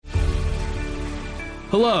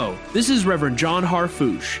Hello, this is Reverend John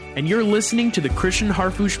Harfouche, and you're listening to the Christian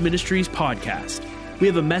Harfouche Ministries podcast. We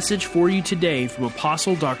have a message for you today from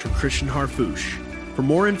Apostle Dr. Christian Harfouche. For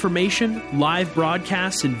more information, live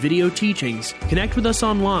broadcasts, and video teachings, connect with us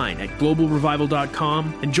online at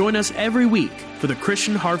globalrevival.com and join us every week for the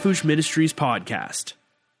Christian Harfouche Ministries podcast.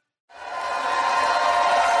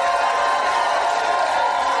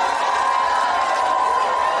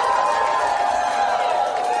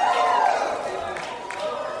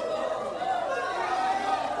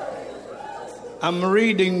 I'm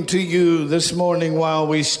reading to you this morning while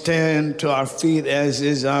we stand to our feet, as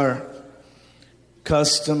is our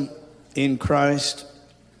custom in Christ,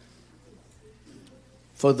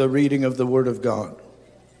 for the reading of the Word of God.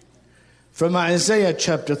 From Isaiah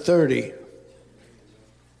chapter 30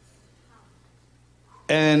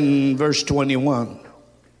 and verse 21.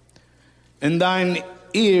 And thine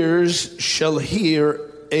ears shall hear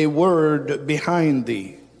a word behind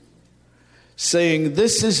thee, saying,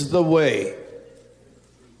 This is the way,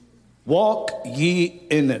 walk ye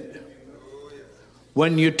in it.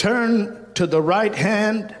 When you turn to the right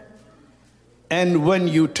hand, and when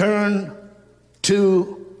you turn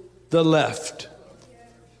to the left.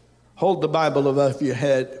 Hold the Bible above your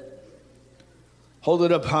head. Hold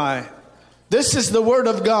it up high. This is the Word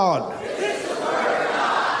of God. This is the Word of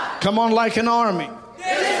God. Come on, like an army. This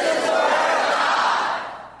is the Word of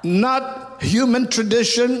God. Not human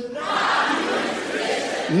tradition.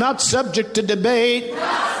 Not subject to debate.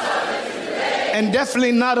 And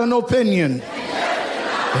definitely not an opinion.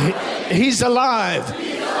 He's alive.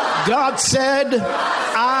 God said,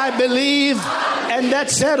 I believe, and that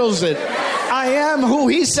settles it. I am who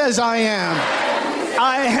He says I am.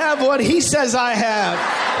 I have what He says I have.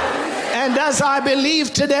 And as I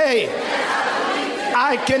believe today,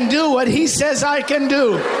 I can do what He says I can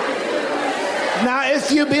do. Now, if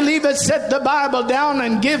you believe it, set the Bible down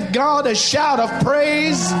and give God a shout of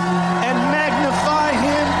praise and magnify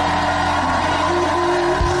Him.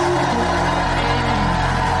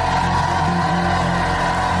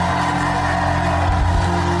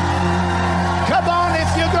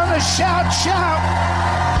 Shout, shout.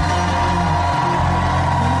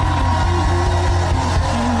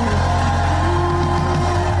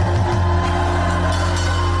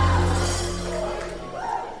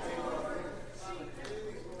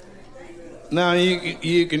 Now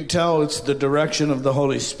you can tell it's the direction of the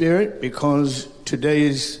Holy Spirit, because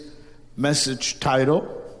today's message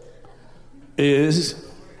title is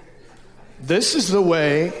This is the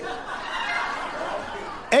Way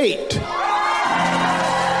 8.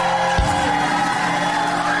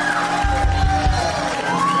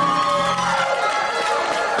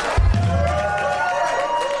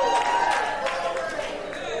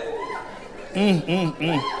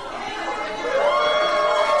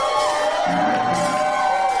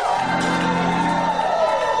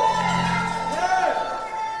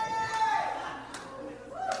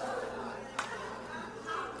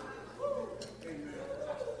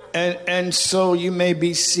 And so you may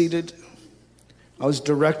be seated. I was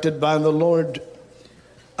directed by the Lord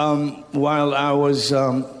while I was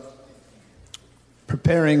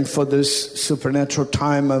preparing for this supernatural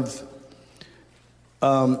time of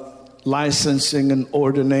licensing and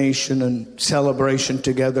ordination and celebration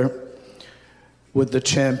together with the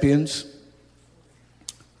champions,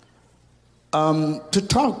 to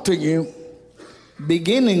talk to you,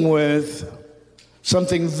 beginning with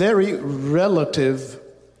something very relative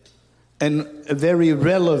and very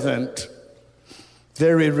relevant,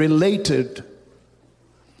 very related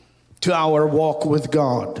to our walk with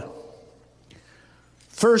God.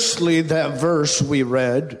 Firstly, that verse we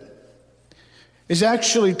read is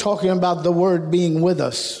actually talking about the Word being with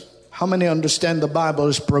us. How many understand the Bible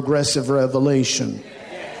is progressive revelation?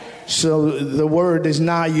 So the Word is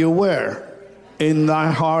nigh you where? In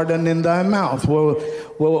thy heart and in thy mouth. Well,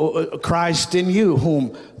 Christ in you,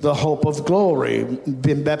 whom the hope of glory.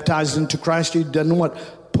 Been baptized into Christ, you done what?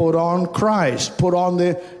 Put on Christ. Put on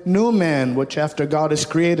the new man, which after God is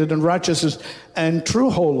created in righteousness and true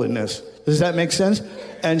holiness. Does that make sense?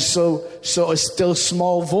 And so a still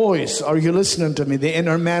small voice. Are you listening to me? The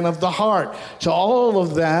inner man of the heart. So all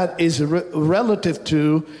of that is relative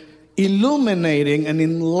to illuminating and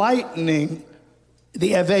enlightening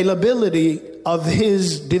the availability of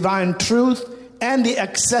His divine truth and the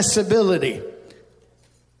accessibility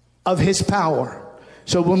of His power.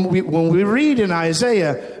 So when we read in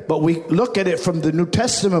Isaiah, but we look at it from the New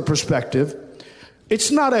Testament perspective, it's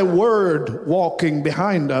not a word walking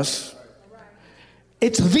behind us.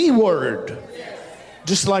 It's the Word.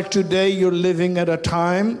 Just like today you're living at a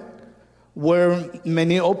time where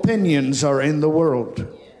many opinions are in the world.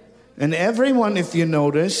 And everyone, if you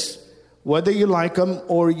notice, whether you like them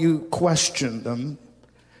or you question them,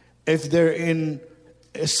 if they're in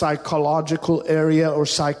a psychological area or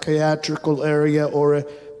psychiatrical area or a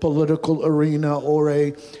political arena or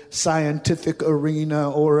a scientific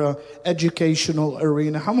arena or a educational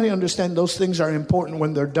arena, how many understand those things are important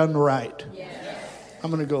when they're done right? Yes. I'm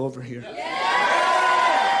going to go over here. Yes.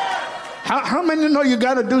 How many know you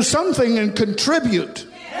got to do something and contribute?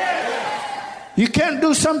 Yes. You can't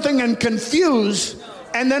do something and confuse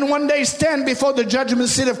and then one day stand before the judgment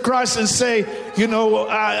seat of Christ and say,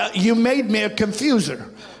 you made me a confuser.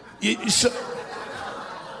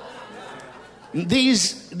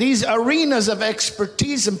 These arenas of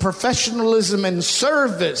expertise and professionalism and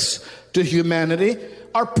service to humanity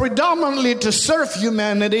are predominantly to serve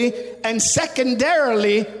humanity and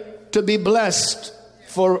secondarily to be blessed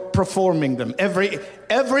for performing them. Every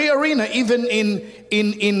arena, even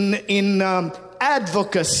in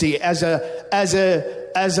advocacy as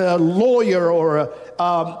a lawyer or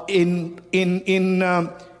in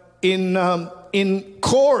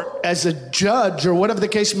court as a judge or whatever the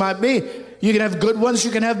case might be. You can have good ones,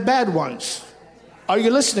 you can have bad ones. Are you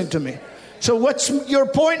listening to me? So what's your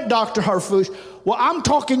point, Dr. Harfouche? Well, I'm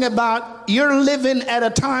talking about you're living at a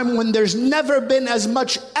time when there's never been as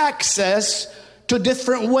much access to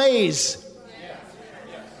different ways.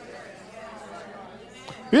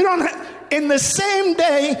 You don't have, in the same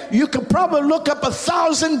day, you could probably look up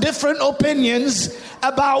 1,000 different opinions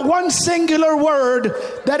about one singular word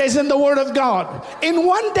that is in the Word of God. In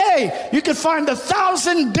one day, you could find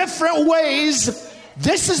 1,000 different ways.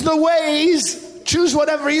 This is the ways, choose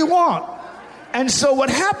whatever you want. And so what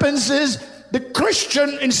happens is the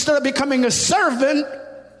Christian, instead of becoming a servant,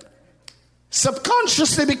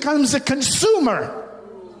 subconsciously becomes a consumer,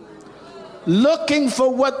 looking for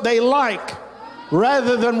what they like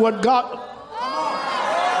rather than what God...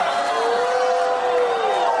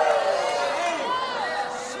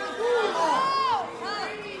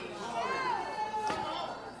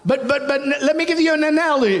 But let me give you an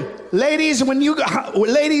analogy. Ladies,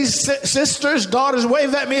 sisters, daughters,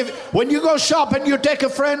 wave at me. When you go shopping, you take a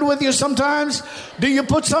friend with you sometimes. Do you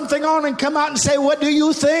put something on and come out and say, what do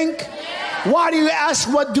you think? Why do you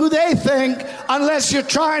ask what do they think unless you're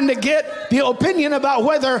trying to get the opinion about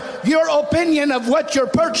whether your opinion of what you're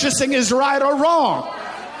purchasing is right or wrong?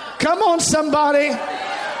 Come on, somebody.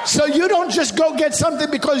 So you don't just go get something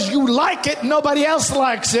because you like it, nobody else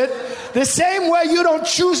likes it. The same way you don't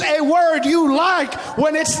choose a word you like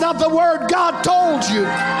when it's not the word God told you.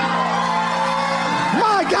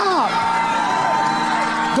 My God.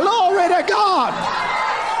 Glory to God.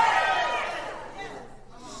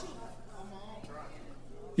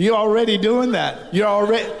 You're already doing that.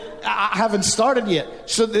 I haven't started yet.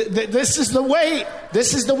 So this is the way.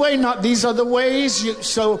 This is the way. Not these are the ways.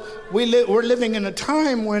 So we're living in a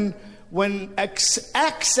time when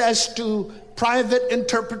access to private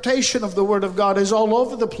interpretation of the Word of God is all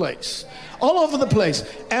over the place. All over the place.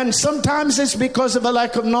 And sometimes it's because of a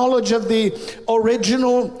lack of knowledge of the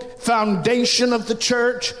original foundation of the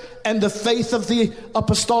church and the faith of the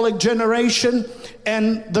apostolic generation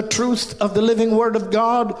and the truth of the living Word of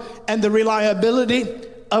God and the reliability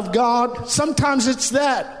of God. Sometimes it's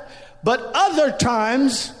that. But other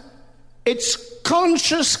times it's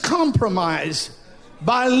conscious compromise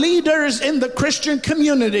by leaders in the Christian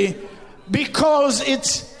community because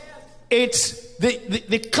it's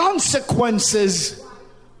the consequences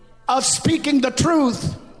of speaking the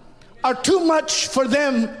truth are too much for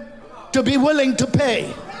them to be willing to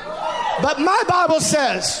pay. But my Bible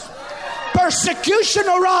says persecution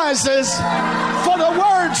arises for the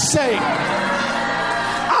word's sake.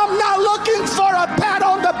 I'm not looking for a pat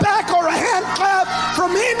on the back or a hand clap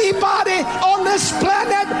from anybody on this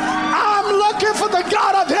planet. I'm looking for the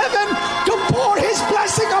God of heaven to pour his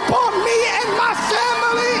blessing upon me and my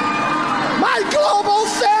family, my global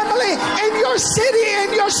family, in your city,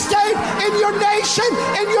 in your state, in your nation,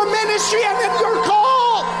 in your ministry, and in your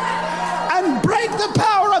call. And break the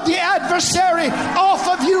power of the adversary off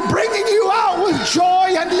of you, bringing you out with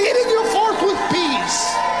joy and leading you forth with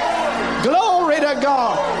peace. Glory to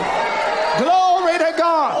God. Glory to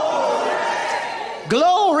God.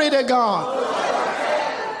 Glory to God.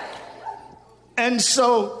 And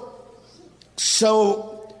so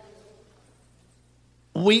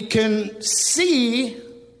we can see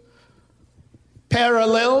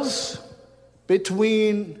parallels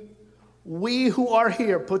between we who are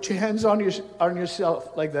here. Put your hands on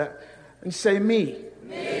yourself like that and say me.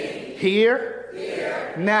 Me.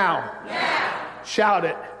 Here. Now. Shout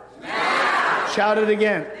it. Now. Shout it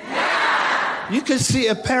again. Now. You can see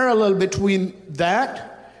a parallel between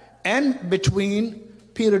that and between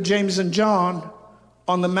Peter, James, and John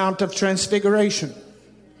on the Mount of Transfiguration.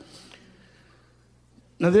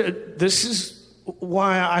 Now, this is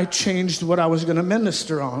why I changed what I was going to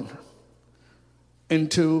minister on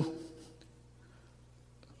into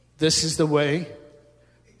this is the way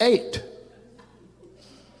 8.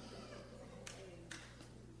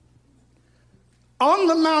 On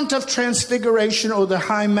the Mount of Transfiguration, or the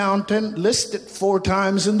high mountain, listed 4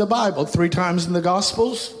 times in the Bible, 3 times in the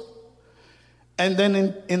Gospels, and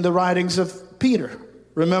then in the writings of Peter.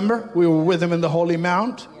 Remember, we were with him in the Holy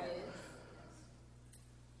Mount.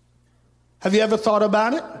 Have you ever thought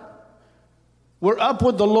about it? We're up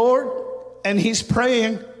with the Lord, and he's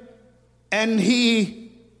praying, and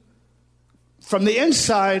he, from the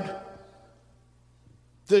inside,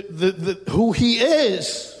 who he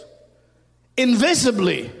is,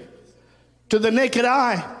 invisibly to the naked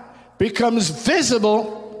eye, becomes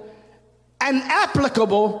visible and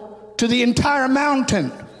applicable to the entire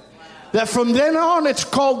mountain. That from then on it's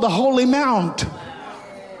called the Holy Mount.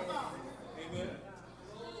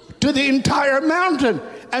 To the entire mountain.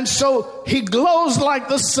 And so he glows like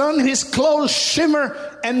the sun. His clothes shimmer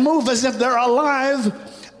and move as if they're alive.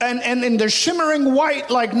 And they're shimmering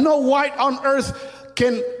white like no white on earth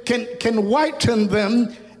can whiten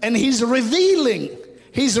them. And he's revealing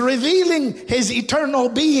his eternal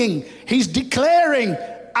being. He's declaring,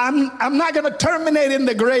 I'm not going to terminate in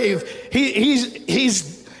the grave.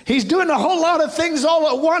 He's doing a whole lot of things all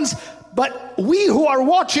at once. But we who are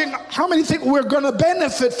watching, how many think we're going to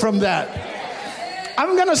benefit from that?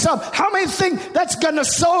 I'm going to say, how many think that's going to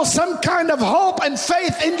sow some kind of hope and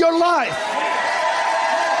faith in your life?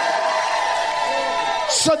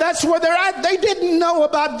 So that's where they're at. They didn't know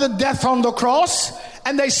about the death on the cross.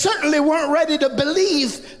 And they certainly weren't ready to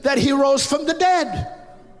believe that he rose from the dead.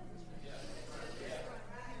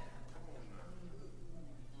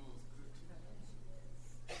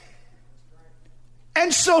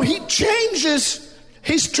 And so he changes,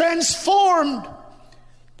 he's transformed.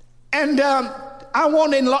 And I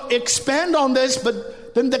won't expand on this,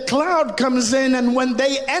 but then the cloud comes in, and when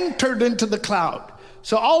they entered into the cloud,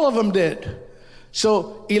 so all of them did.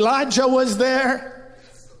 So Elijah was there,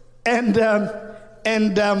 and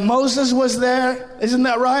Moses was there, isn't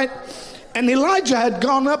that right? And Elijah had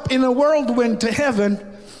gone up in a whirlwind to heaven,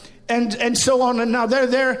 and so on. And now they're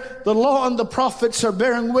there. The law and the prophets are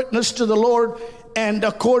bearing witness to the Lord. And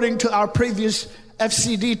according to our previous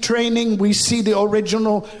FCD training, we see the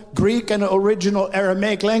original Greek and original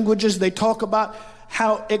Aramaic languages. They talk about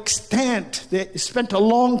how extant. They spent a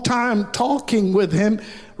long time talking with him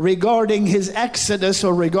regarding his exodus,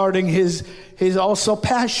 or regarding his also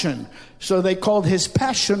passion. So they called his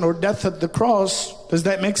passion or death at the cross, does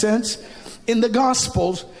that make sense? In the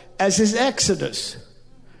Gospels as his exodus.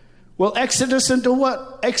 Well, exodus into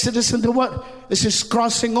what? Exodus into what? This is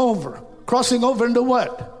crossing over. Crossing over into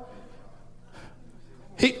what?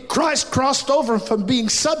 Christ crossed over from being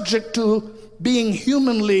subject to being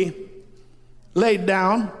humanly laid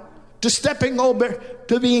down to stepping over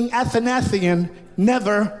to being Athanasian,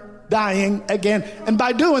 never dying again. And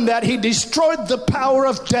by doing that, he destroyed the power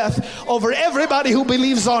of death over everybody who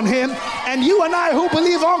believes on him. And you and I who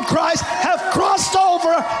believe on Christ have crossed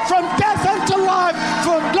over from death unto life,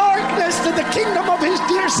 from darkness to the kingdom of his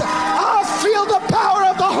dear Son. I feel the power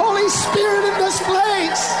of the Holy Spirit in this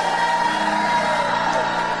place.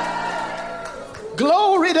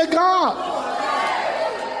 Glory to God.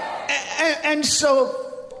 And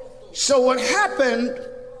so what happened,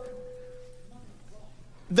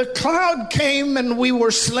 the cloud came and we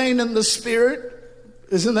were slain in the Spirit.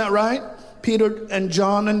 Isn't that right? Peter and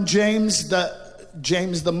John and James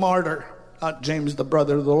the martyr, not James the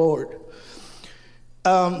brother of the Lord.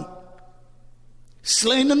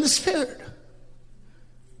 Slain in the Spirit.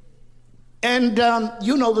 And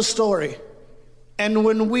you know the story. And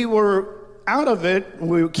when we were out of it,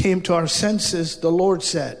 we came to our senses, the Lord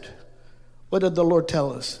said, what did the Lord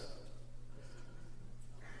tell us?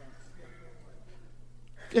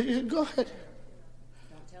 Go ahead.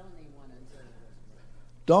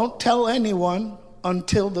 Don't tell anyone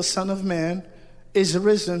until the Son of Man is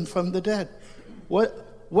risen from the dead.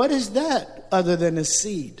 What is that other than a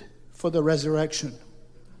seed for the resurrection?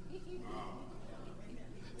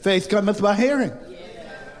 Faith cometh by hearing.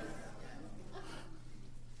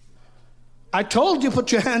 I told you,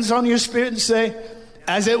 put your hands on your spirit and say,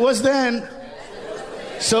 as it was then,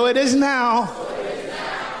 so it is now,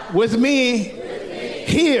 with me.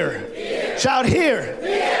 Here. Shout here.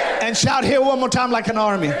 And shout here one more time like an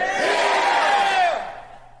army.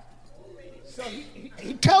 So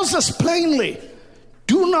he tells us plainly,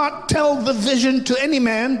 do not tell the vision to any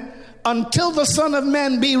man, until the Son of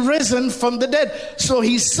Man be risen from the dead. So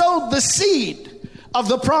he sowed the seed of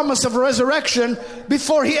the promise of resurrection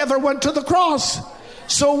before he ever went to the cross.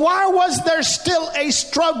 So why was there still a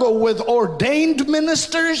struggle with ordained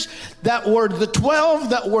ministers that were the 12,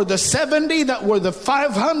 that were the 70, that were the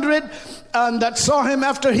 500, that saw him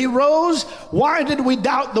after he rose? Why did we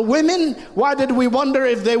doubt the women? Why did we wonder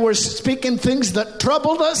if they were speaking things that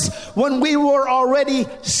troubled us when we were already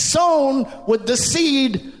sown with the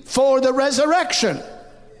seed for the resurrection?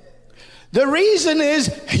 The reason is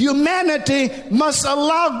humanity must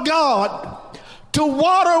allow God to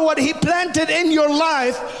water what he planted in your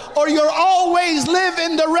life, or you'll always live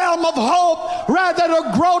in the realm of hope rather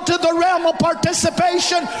than grow to the realm of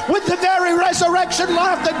participation with the very resurrection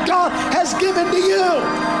life that God has given to you.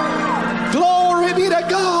 Glory be to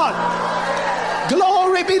God.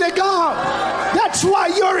 Glory be to God. That's why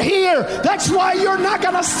you're here. That's why you're not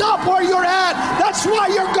going to stop where you're at. That's why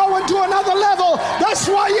you're going to another level. That's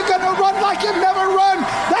why you're going to run like you've never run.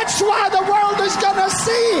 That's why the world is going to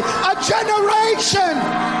see a generation.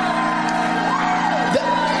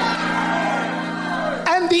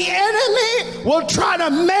 And the enemy will try to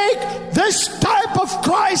make this type of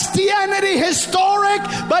Christianity historic,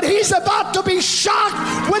 but he's about to be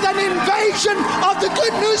shocked with an invasion of the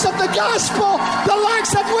good news of the gospel, the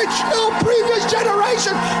likes of which no previous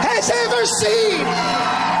generation has ever seen.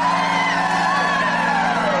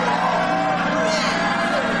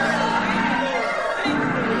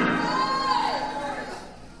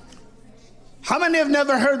 How many have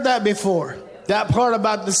never heard that before? That part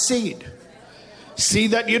about the seed. See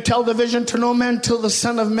that you tell the vision to no man till the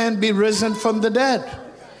Son of Man be risen from the dead.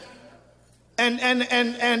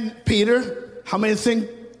 And Peter, how many think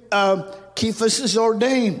Cephas is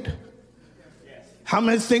ordained? How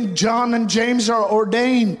many think John and James are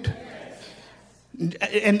ordained?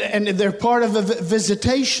 And they're part of a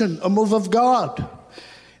visitation, a move of God.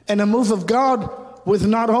 And a move of God with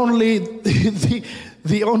not only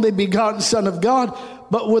the only begotten Son of God,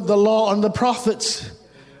 but with the law and the prophets.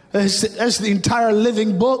 As the entire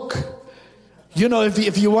living book. You know,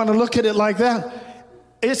 if you want to look at it like that,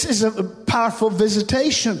 this is a powerful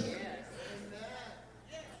visitation.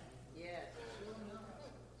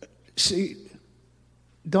 See,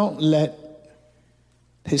 don't let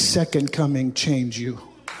his second coming change you.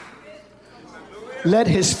 Let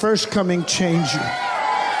his first coming change you.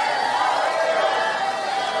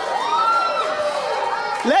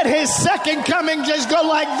 Let his second coming just go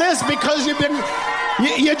like this because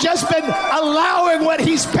you've just been allowing what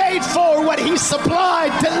he's paid for, what he's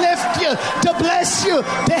supplied to lift you, to bless you,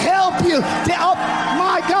 to help you,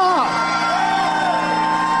 my God.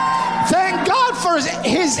 Thank God for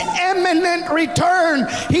his imminent return.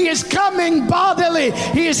 He is coming bodily.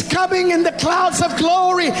 He is coming in the clouds of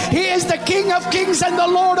glory. He is the King of Kings and the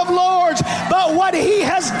Lord of Lords. But what he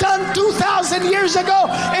has done 2,000 years ago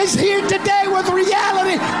is here today with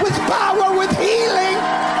reality, with power, with healing,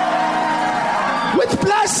 with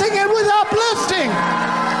blessing and with uplifting.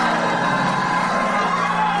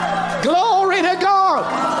 Glory to God.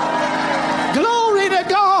 Glory to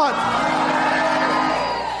God.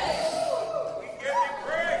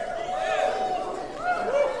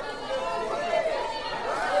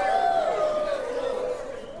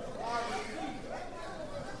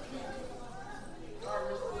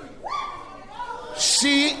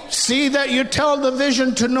 See that you tell the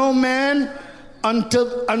vision to no man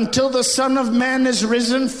until the Son of Man is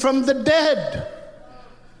risen from the dead.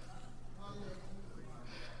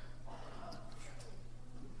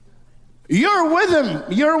 You're with him.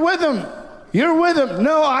 You're with him. You're with him.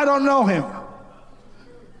 No, I don't know him.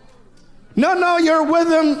 No, you're with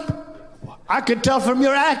him. I could tell from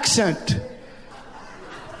your accent.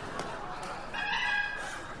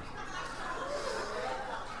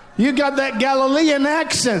 You got that Galilean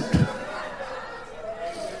accent.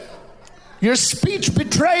 Your speech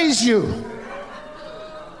betrays you.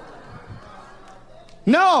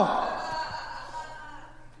 No,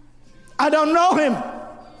 I don't know him.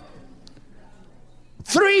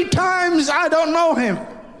 3 times I don't know him.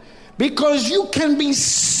 Because you can be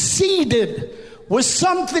seeded with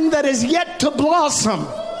something that is yet to blossom.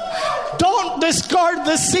 Don't discard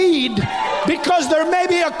the seed because there may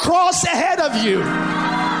be a cross ahead of you.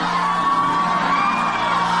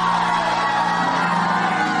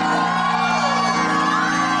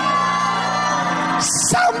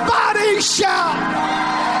 Somebody shout.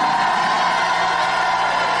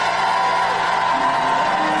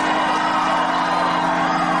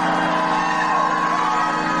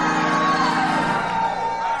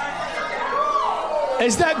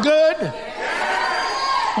 Is that good?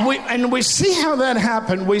 We see how that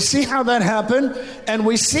happened. We see how that happened. And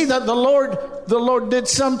we see that the Lord did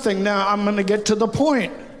something. Now I'm going to get to the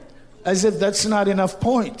point, as if that's not enough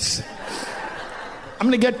points. I'm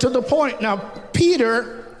going to get to the point. Now,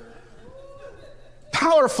 Peter,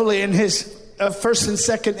 powerfully in his first and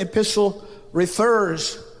second epistle,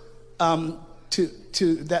 refers to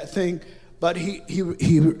that thing, but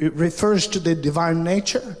he refers to the divine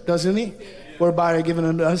nature, doesn't he? Whereby are given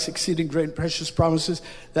unto us exceeding great and precious promises,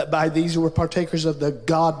 that by these we're partakers of the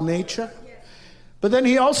God nature. But then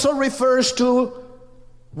he also refers to,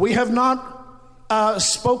 we have not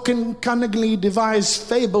spoken cunningly devised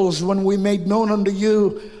fables when we made known unto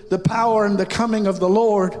you the power and the coming of the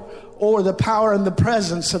Lord, or the power and the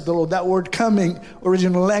presence of the Lord. That word coming,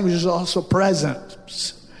 original language, is also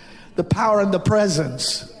presence. The power and the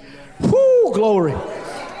presence. Whoo, glory.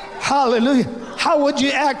 Hallelujah. How would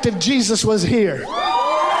you act if Jesus was here?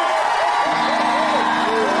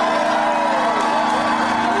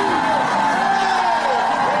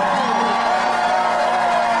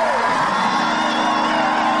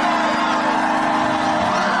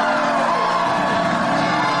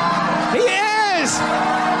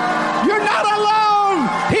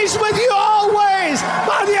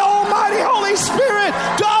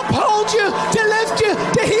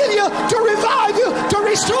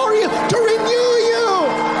 Restore you, to renew you.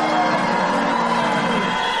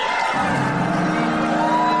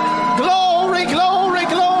 Glory, glory,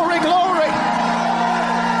 glory, glory.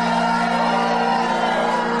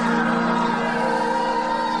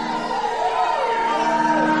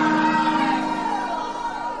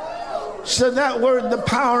 So that word, the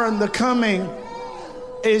power and the coming,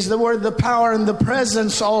 is the word the power and the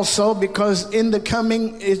presence also, because in the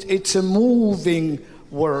coming it's a moving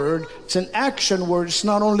word. It's an action word. It's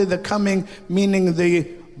not only the coming, meaning the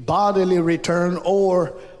bodily return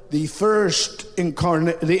or the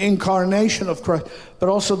the incarnation of Christ, but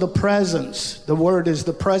also the presence. The word is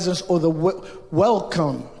the presence, or the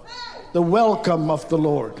welcome of the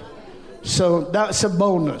Lord. So that's a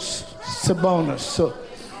bonus. It's a bonus. So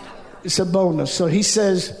it's a bonus. So he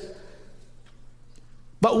says,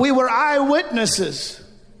 but we were eyewitnesses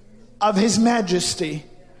of his majesty.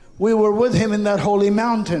 We were with him in that holy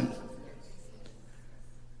mountain.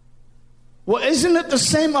 Well, isn't it the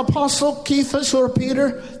same apostle Cephas or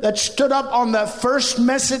Peter that stood up on that first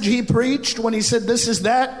message he preached when he said this is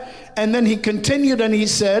that? And then he continued and he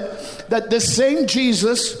said that this same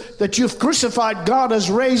Jesus that you've crucified, God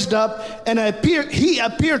has raised up, and he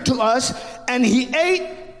appeared to us, and he ate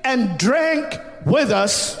and drank with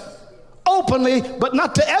us openly, but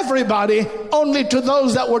not to everybody, only to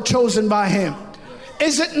those that were chosen by him.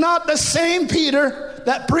 Is it not the same Peter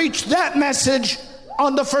that preached that message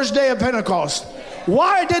on the first day of Pentecost?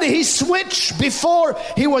 Why did he switch before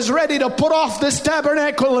he was ready to put off this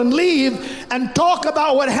tabernacle and leave and talk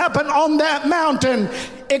about what happened on that mountain?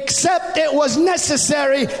 Except it was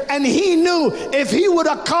necessary, and he knew if he would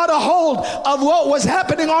have caught a hold of what was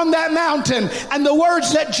happening on that mountain and the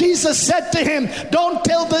words that Jesus said to him, don't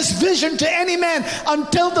tell this vision to any man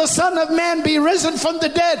until the Son of Man be risen from the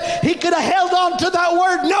dead, he could have held on to that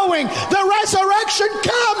word, knowing the resurrection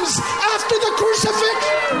comes after the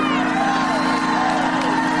crucifixion.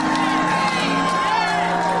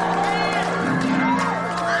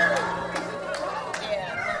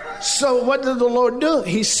 So what did the Lord do?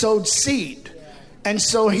 He sowed seed. And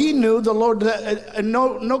so he knew, the Lord,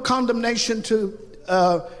 no condemnation to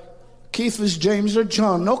Cephas, James, or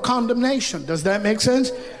John. No condemnation. Does that make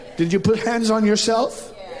sense? Did you put hands on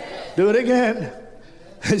yourself? Yes. Do it again.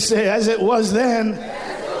 Say, as it was then,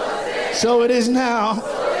 so it is now,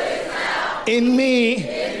 in me,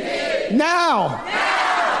 now.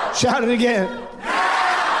 Shout it again.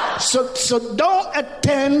 Now. So don't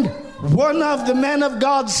attend one of the men of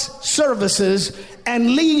God's services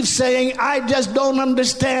and leave saying, I just don't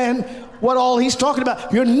understand what all he's talking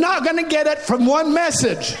about. You're not going to get it from one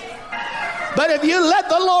message. But if you let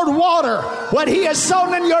the Lord water what he has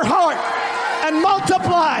sown in your heart and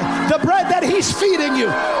multiply the bread that he's feeding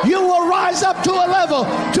you, you will rise up to a level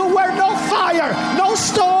to where no fire, no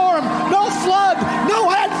storm, no flood, no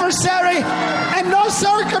adversary, and no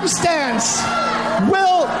circumstance will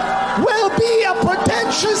be a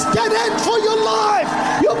pretentious dead end for your life.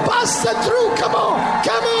 You busted through. Come on,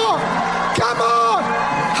 come on, come on.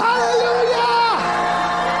 Hallelujah.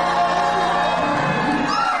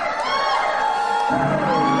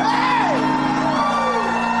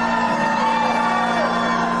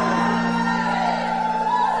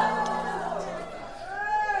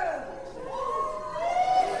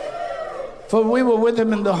 For we were with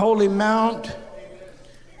him in the holy mount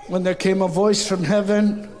when there came a voice from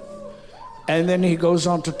heaven. And then he goes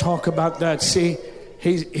on to talk about that. See,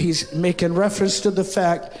 he's making reference to the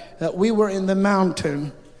fact that we were in the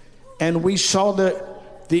mountain and we saw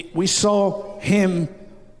we saw him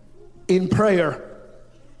in prayer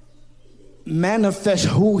manifest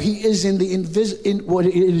who he is in what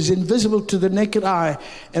is invisible to the naked eye,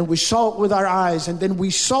 and we saw it with our eyes. And then we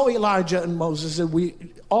saw Elijah and Moses, and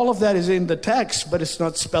all of that is in the text, but it's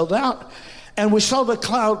not spelled out. And we saw the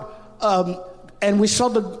cloud, and we saw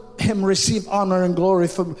him receive honor and glory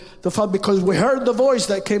from the Father, because we heard the voice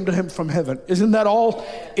that came to him from heaven. Isn't that all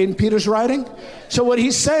in Peter's writing? So what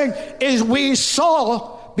he's saying is we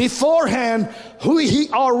saw beforehand who he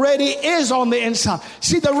already is on the inside.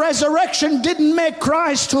 See, the resurrection didn't make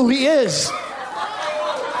Christ who he is.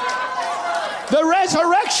 The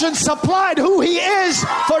resurrection supplied who he is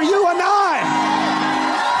for you and I.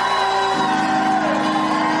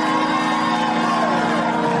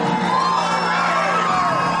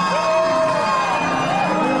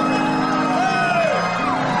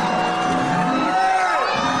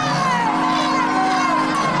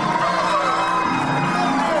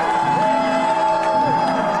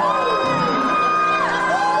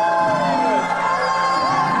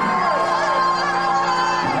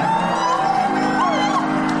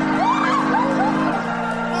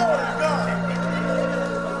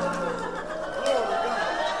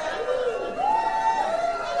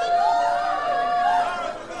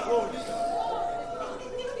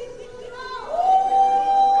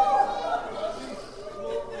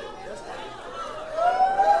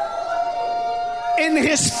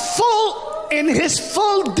 In his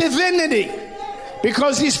full divinity,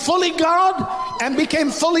 because he's fully God and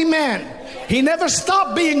became fully man. He never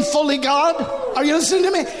stopped being fully God. Are you listening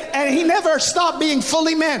to me? And he never stopped being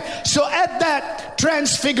fully man. So at that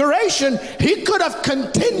transfiguration, he could have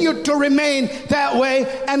continued to remain that way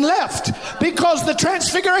and left, because the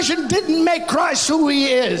transfiguration didn't make Christ who he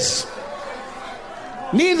is.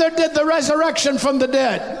 Neither did the resurrection from the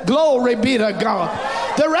dead. Glory be to God.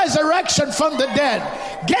 The resurrection from the dead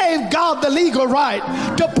gave God the legal right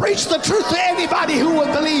to preach the truth to anybody who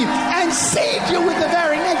would believe, and seed you with the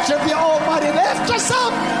very nature of the Almighty. Lift us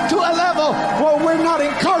up to a level where we're not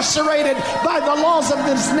incarcerated by the laws of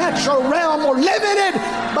this natural realm or limited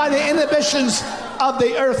by the inhibitions of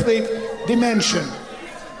the earthly dimension.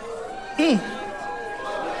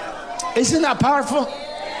 Isn't that powerful?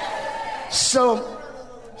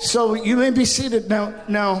 So you may be seated now.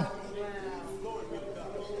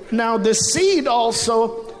 Now the seed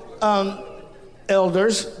also,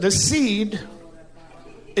 elders, the seed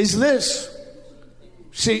is this.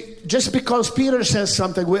 See, just because Peter says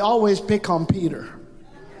something, we always pick on Peter.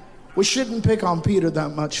 We shouldn't pick on Peter that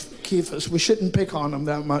much, Cephas. We shouldn't pick on him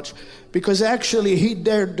that much, because actually he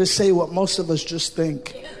dared to say what most of us just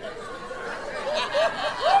think.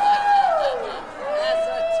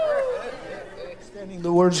 Standing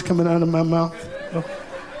the words coming out of my mouth. Oh.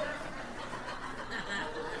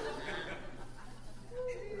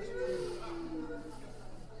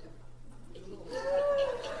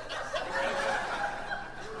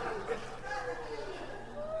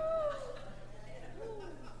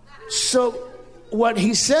 So what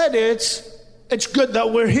he said is, it's good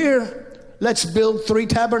that we're here. Let's build 3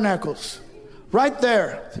 tabernacles. Right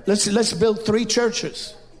there. Let's build 3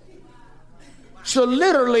 churches. So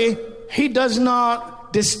literally, he does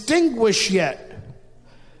not distinguish yet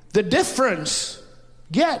the difference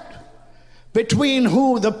yet between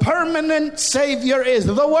who the permanent Savior is,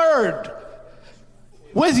 the Word,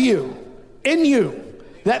 with you, in you,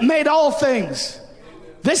 that made all things.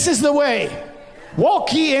 This is the way.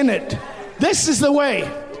 Walk ye in it. This is the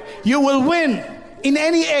way. You will win in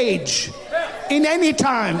any age, in any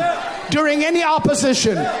time, during any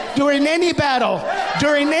opposition, during any battle,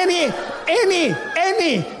 during any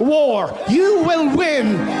war. You will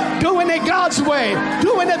win doing it God's way,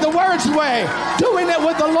 doing it the Word's way, doing it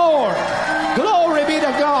with the Lord. Glory be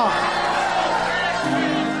to God.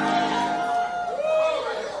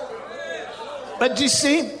 But you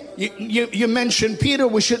see, you mentioned Peter.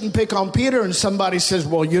 We shouldn't pick on Peter. And somebody says,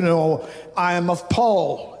 well, I am of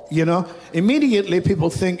Paul. Immediately people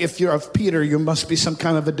think if you're of Peter, you must be some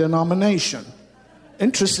kind of a denomination.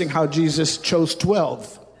 Interesting how Jesus chose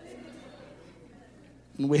 12.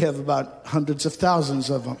 And we have about hundreds of thousands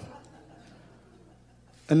of them.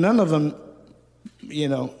 And none of them,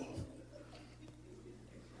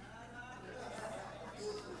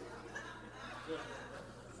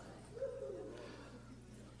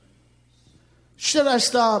 Should I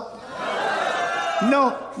stop?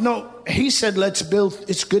 No. He said, let's build,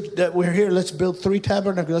 it's good that we're here. Let's build 3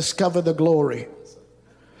 tabernacles. Let's cover the glory.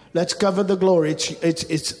 Let's cover the glory.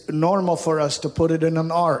 It's normal for us to put it in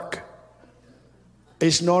an ark.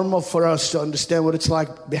 It's normal for us to understand what it's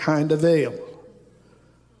like behind a veil.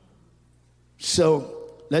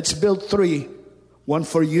 So let's build 3. One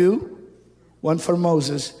for you, one for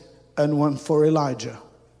Moses, and one for Elijah.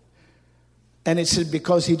 And it said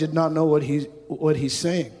because he did not know what he's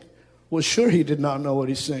saying. Well, sure he did not know what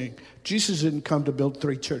he's saying. Jesus didn't come to build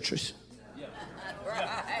 3 churches.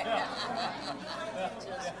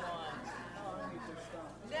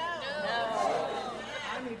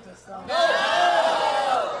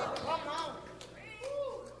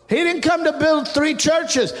 He didn't come to build 3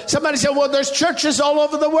 churches. Somebody said, well, there's churches all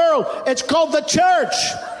over the world. It's called the church.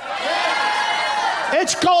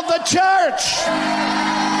 It's called the church.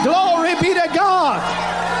 Glory be to God.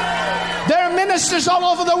 There are ministers all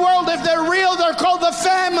over the world. If they're real, they're called the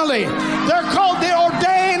family. They're called the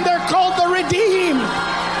ordained. They're called the redeemed.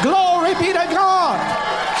 Glory be to God.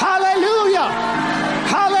 Hallelujah.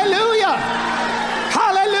 Hallelujah.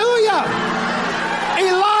 Hallelujah.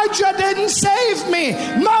 Elijah didn't save me.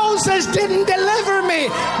 Moses didn't deliver me.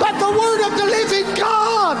 But the word of the living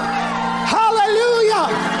God. Hallelujah.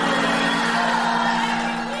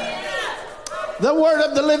 The word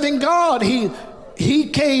of the living God. He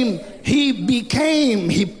came, he became,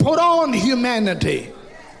 he put on humanity.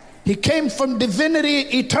 He came from divinity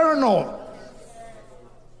eternal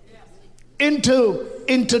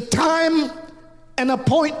into time and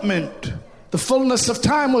appointment. The fullness of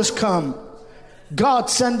time was come. God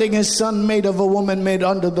sending his son made of a woman made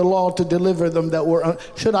under the law to deliver them that were...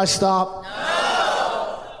 Should I stop?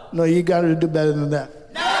 No, you got to do better than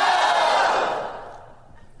that. No!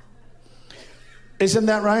 Isn't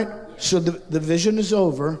that right? So the vision is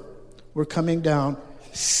over. We're coming down.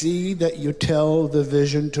 See that you tell the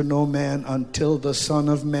vision to no man until the Son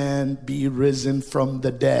of Man be risen from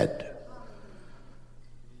the dead.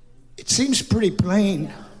 It seems pretty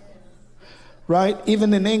plain, right?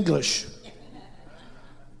 Even in English.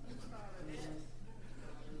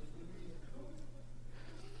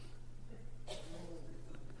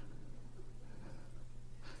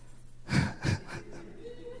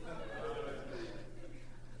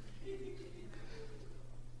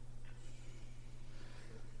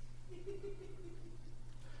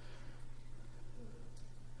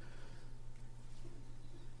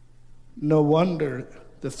 No wonder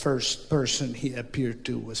the first person he appeared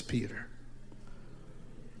to was Peter.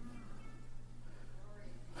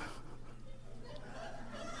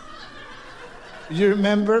 You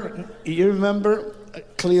remember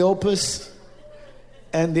Cleopas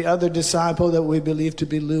and the other disciple that we believe to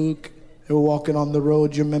be Luke? They were walking on the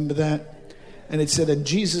road. You remember that? And it said, and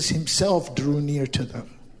Jesus himself drew near to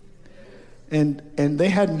them. And they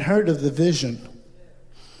hadn't heard of the vision.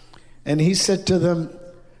 And he said to them,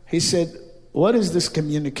 he said, what is this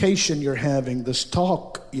communication you're having, this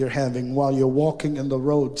talk you're having while you're walking in the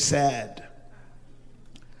road sad?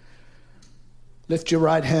 Lift your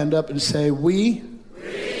right hand up and say, we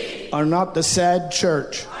are not the sad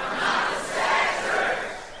church.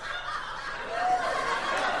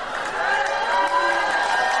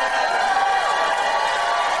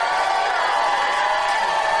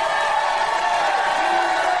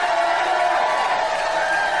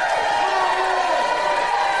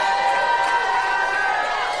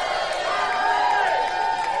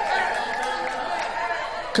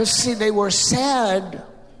 Because, see, they were sad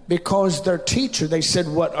because their teacher, they said,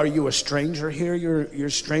 what, are you a stranger here? You're a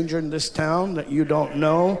stranger in this town that you don't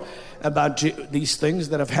know about these things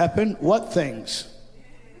that have happened? What things?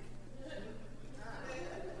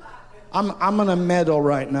 I'm on a medal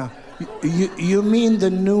right now. You mean the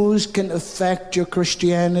news can affect your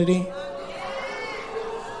Christianity?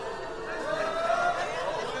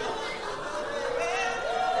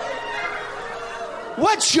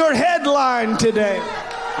 What's your headline today?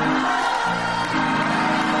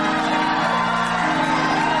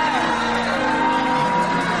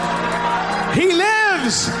 He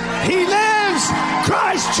lives. He lives.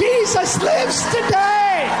 Christ Jesus lives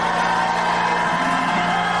today.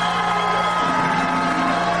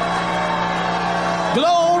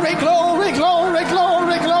 Glory, glory, glory,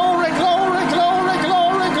 glory, glory, glory, glory,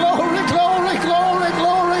 glory, glory, glory, glory,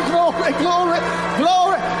 glory, glory, glory,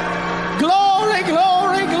 glory, glory,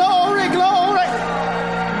 glory, glory, glory.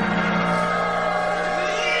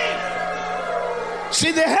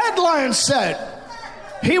 See, the headline said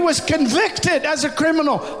he was convicted as a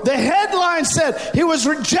criminal. The headline said he was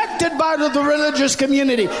rejected by the religious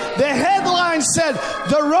community. The headline said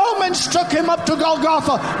the Romans took him up to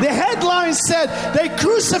Golgotha. The headline said they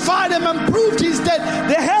crucified him and proved he's dead.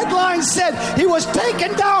 The headline said he was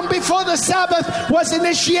taken down before the Sabbath was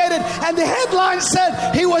initiated. And the headline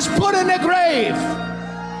said he was put in a grave.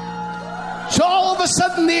 So all of a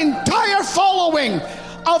sudden the entire following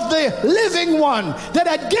of the living one that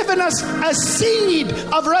had given us a seed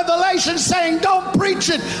of revelation saying don't preach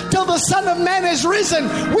it till the Son of Man is risen,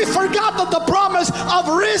 we forgot that the promise of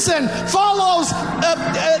risen follows the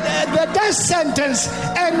death sentence,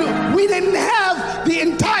 and we didn't have the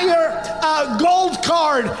entire gold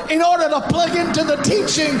card in order to plug into the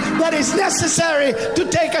teaching that is necessary to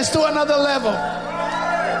take us to another level.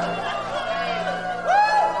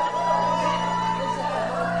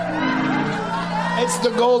 It's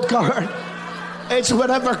the gold card. It's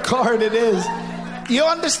whatever card it is. You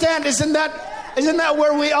understand? Isn't that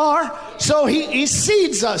where we are? So he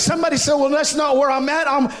seeds us. Somebody said, well, that's not where I'm at.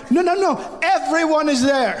 No. Everyone is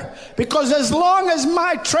there. Because as long as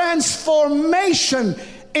my transformation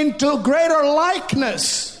into greater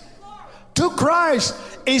likeness to Christ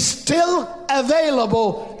is still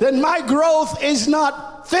available, then my growth is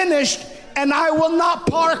not finished. And I will not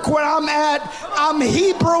park where I'm at. I'm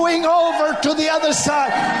Hebrewing over to the other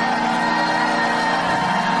side.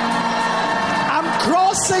 I'm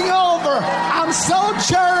crossing over. I'm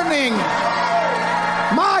sojourning.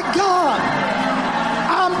 My God.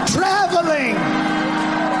 I'm traveling.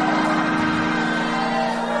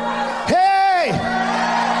 Hey,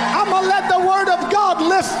 I'm going to let the Word of God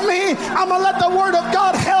lift me. I'm going to let the Word of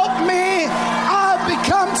God help me. I've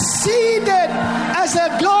become seated as a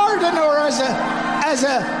garden, or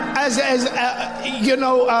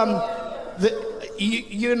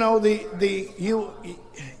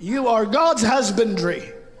you are God's husbandry.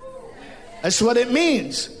 That's what it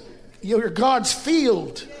means. You're God's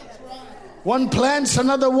field. One plants,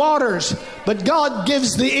 another waters, but God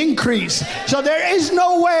gives the increase. So there is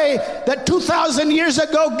no way that 2,000 years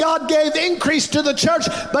ago God gave increase to the church,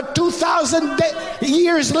 but 2,000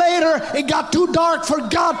 years later it got too dark for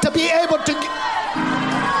God to be able to.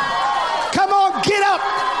 Come on, get up.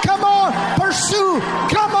 Come on, pursue.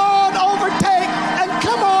 Come on, overtake. And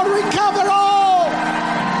come on, recover all.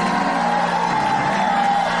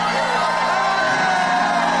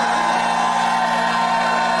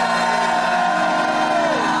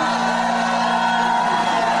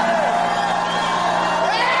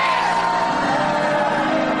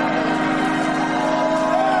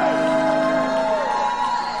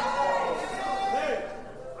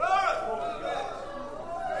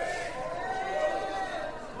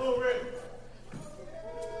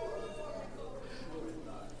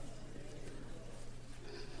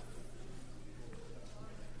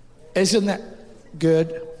 Isn't that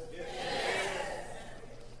good?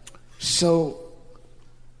 So,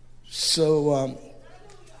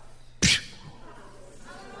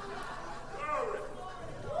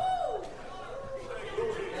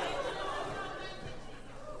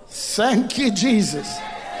 thank you, Jesus.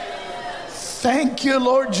 Thank you,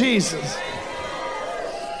 Lord Jesus.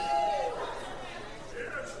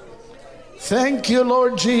 Thank you,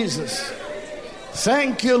 Lord Jesus.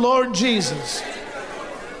 Thank you, Lord Jesus.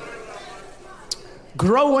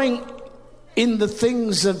 Growing in the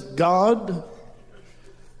things of God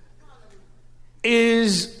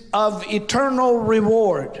is of eternal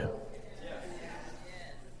reward.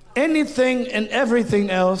 Anything and everything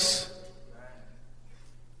else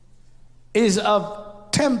is of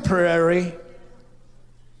temporary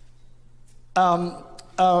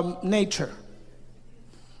nature.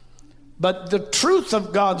 But the truth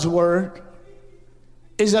of God's word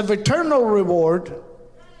is of eternal reward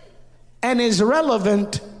and is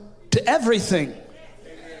relevant to everything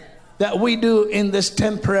that we do in this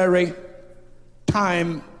temporary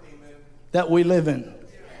time that we live in.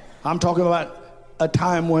 I'm talking about a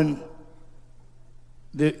time when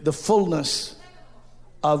the fullness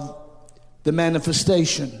of the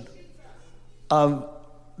manifestation of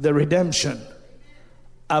the redemption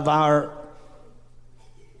of our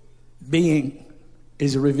being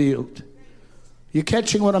is revealed. You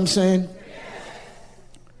catching what I'm saying?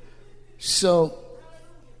 So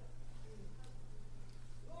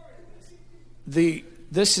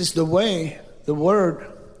this is the way, the word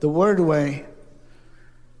way,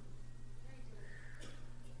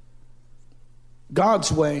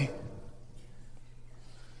 God's way.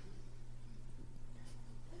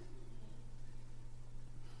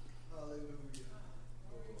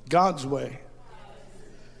 God's way.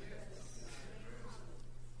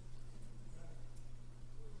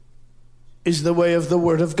 Is the way of the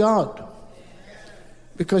Word of God.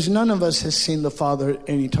 Because none of us has seen the Father at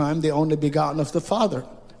any time, the only begotten of the Father,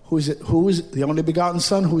 who is the only begotten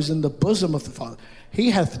Son, who is in the bosom of the Father. He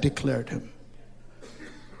hath declared him.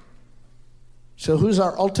 So who's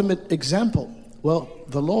our ultimate example? Well,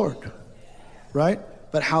 the Lord, right?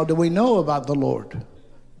 But how do we know about the Lord?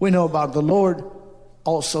 We know about the Lord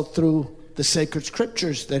also through the sacred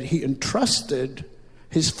scriptures that he entrusted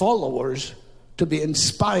his followers to be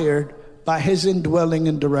inspired by his indwelling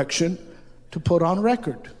and direction to put on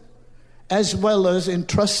record, as well as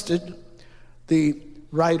entrusted the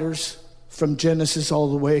writers from Genesis all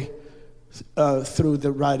the way through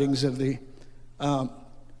the writings of the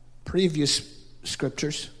previous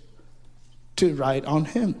scriptures to write on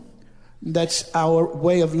him. That's our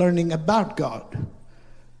way of learning about God.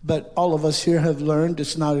 But all of us here have learned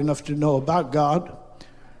it's not enough to know about God.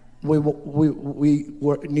 We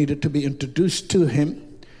needed to be introduced to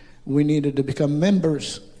him. We needed to become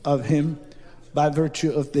members of him by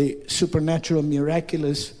virtue of the supernatural,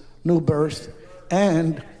 miraculous new birth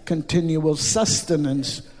and continual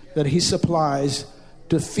sustenance that he supplies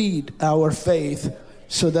to feed our faith,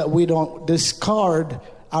 so that we don't discard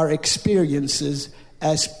our experiences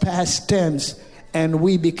as past tense and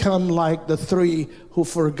we become like the three who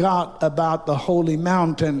forgot about the holy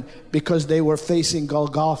mountain because they were facing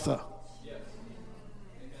Golgotha.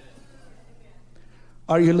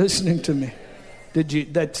 Are you listening to me?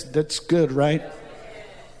 That's good, right?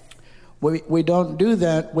 We don't do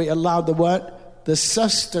that. We allow the what? The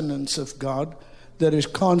sustenance of God that is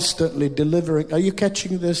constantly delivering. Are you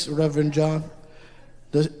catching this, Reverend John?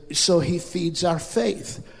 So he feeds our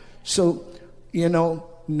faith. So,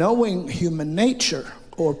 knowing human nature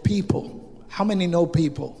or people. How many know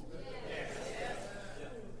people?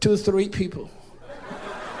 2, 3 people.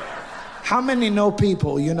 How many know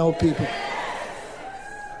people? You know people.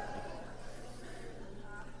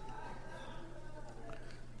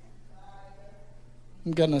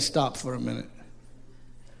 I'm going to stop for a minute.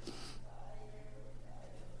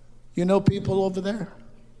 You know people over there?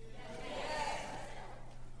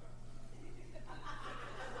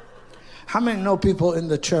 How many know people in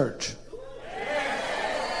the church?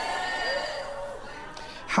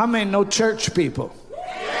 How many know church people?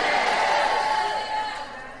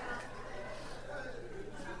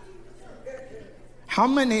 How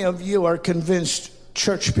many of you are convinced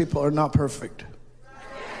church people are not perfect?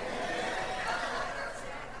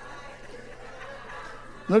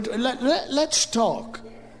 Let's talk.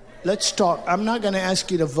 Let's talk. I'm not going to ask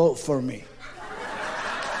you to vote for me.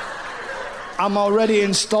 I'm already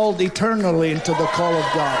installed eternally into the call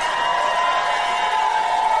of God.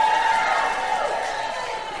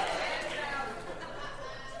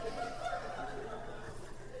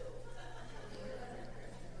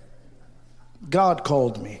 God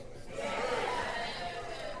called me.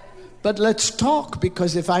 But let's talk,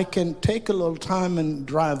 because if I can take a little time and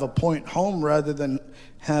drive a point home rather than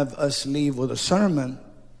have us leave with a sermon,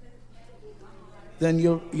 then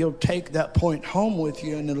you'll take that point home with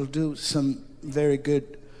you, and it'll do some very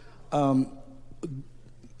good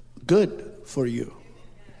for you.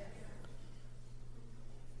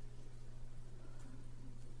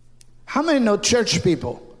 How many know church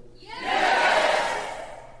people? Yes.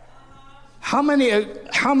 How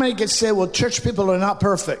many can say, well, church people are not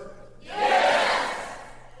perfect? Yes.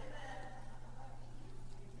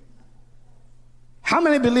 How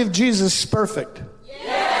many believe Jesus is perfect?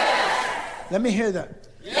 Yes. Let me hear that.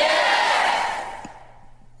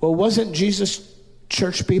 Well, wasn't Jesus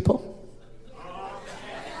church people?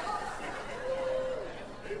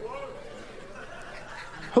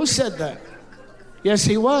 Who said that? Yes,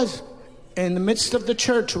 he was. In the midst of the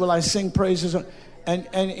church will I sing praises.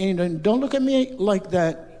 And don't look at me like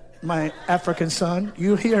that, my African son.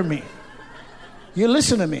 You hear me. You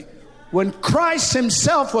listen to me. When Christ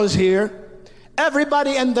himself was here,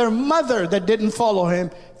 everybody and their mother that didn't follow him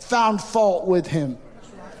found fault with him.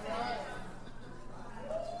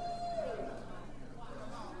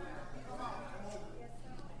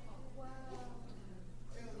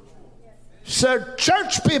 So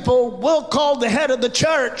church people will call the head of the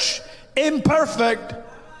church imperfect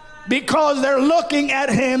because they're looking at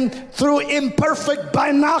him through imperfect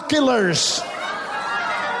binoculars.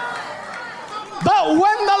 But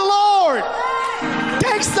when the Lord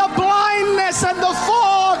takes the blindness and the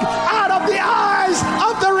fog out of the eyes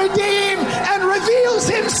of the redeemed and reveals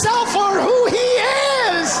himself for who he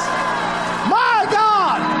is, my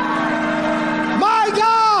God,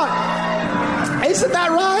 isn't that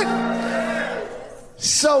right?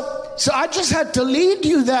 So I just had to lead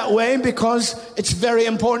you that way, because it's very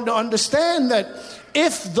important to understand that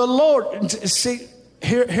if the Lord, see,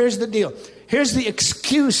 here's the deal. Here's the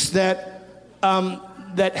excuse that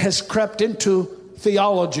has crept into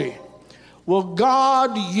theology. Well,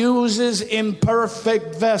 God uses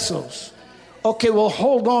imperfect vessels. Okay, well,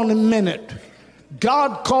 hold on a minute.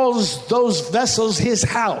 God calls those vessels his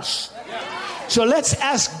house. So let's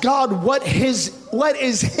ask God what is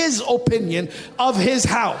his opinion of his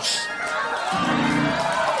house.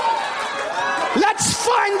 Let's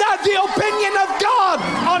find out the opinion of God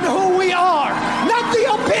on who we are, not the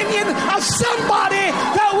opinion of somebody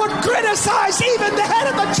that would criticize even the head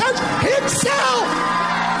of the church himself.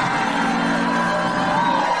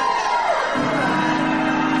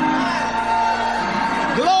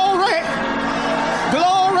 Glory,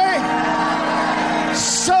 glory.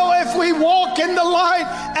 So if we walk in the light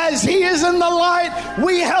as he is in the light,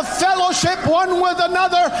 we have fellowship one with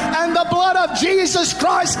another, and the blood of Jesus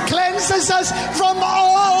Christ cleanses us from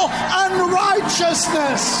all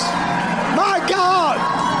unrighteousness. My God,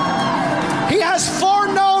 he has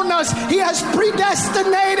foreknown us. He has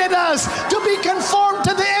predestinated us to be conformed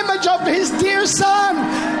to the image of his dear Son,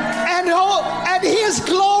 and he has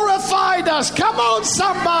glorified us. Come on,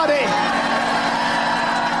 somebody.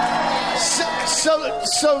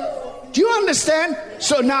 So do you understand?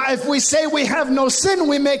 So now if we say we have no sin,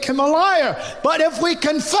 we make him a liar. But if we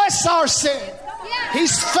confess our sin,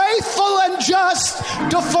 he's faithful and just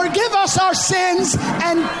to forgive us our sins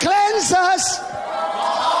and cleanse us.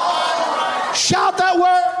 Shout that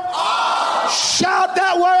word. Shout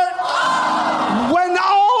that word. When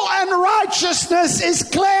all unrighteousness is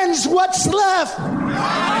cleansed, what's left?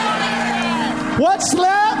 What's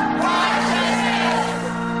left?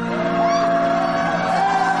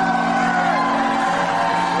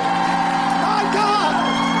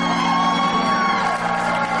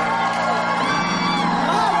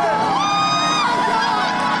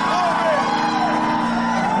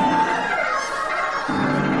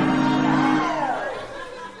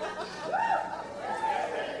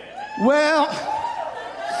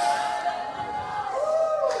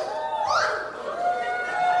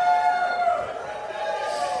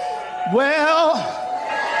 Well,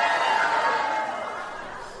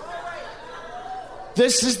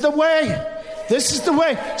 this is the way. This is the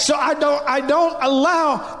way. So I don't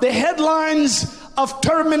allow the headlines of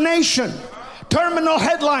termination. Terminal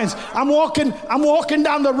headlines. I'm walking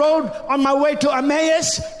down the road on my way to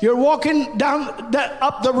Emmaus. You're walking down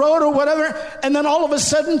up the road or whatever, and then all of a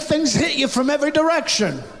sudden things hit you from every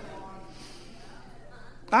direction.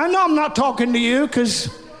 I know I'm not talking to you because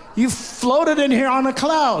you floated in here on a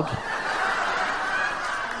cloud.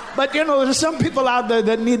 But you know, there's some people out there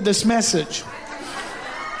that need this message.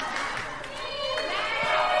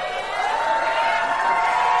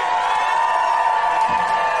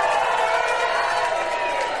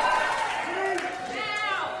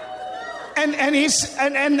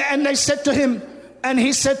 And they said to him, and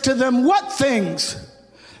he said to them, what things?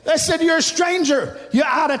 They said, you're a stranger. You're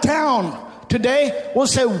out of town today. We'll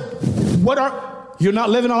say, you're not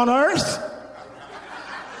living on earth?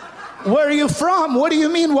 Where are you from? What do you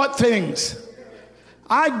mean, what things?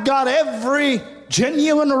 I got every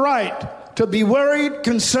genuine right to be worried,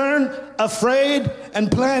 concerned, afraid, and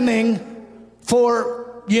planning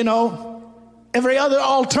for, every other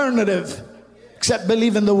alternative except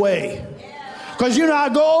believing the way. Because I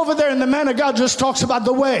go over there and the man of God just talks about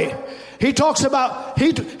the way. He talks about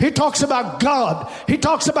God. He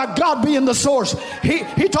talks about God being the source.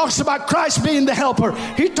 He talks about Christ being the helper.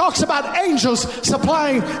 He talks about angels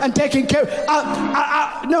supplying and taking care.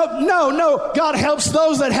 No. God helps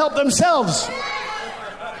those that help themselves.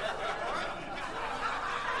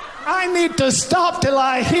 I need to stop till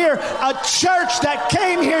I hear a church that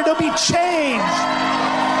came here to be changed.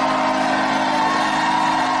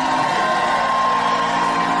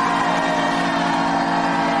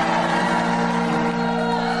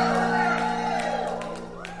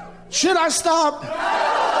 Should I stop?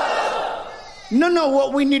 No.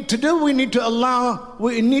 What we need to do, we need to allow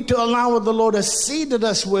what the Lord has seeded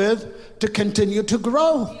us with to continue to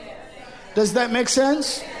grow. Does that make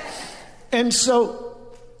sense? And so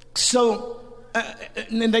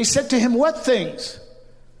and they said to him, what things?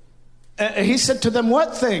 He said to them,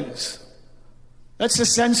 what things? That's a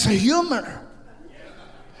sense of humor.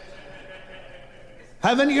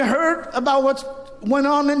 Haven't you heard about what went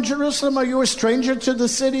on in Jerusalem? Are you a stranger to the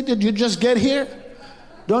city? Did you just get here?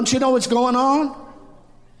 Don't you know what's going on?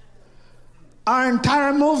 Our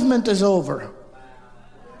entire movement is over.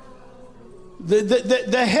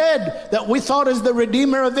 The head that we thought is the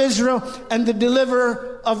Redeemer of Israel and the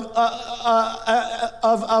deliverer of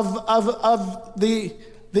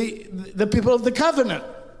the people of the covenant.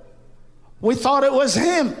 We thought it was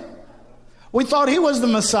him. We thought he was the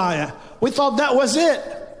Messiah. We thought that was it.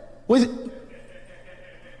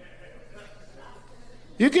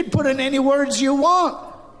 You could put in any words you want.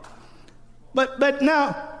 But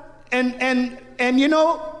now, and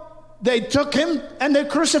they took him and they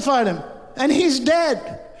crucified him. And he's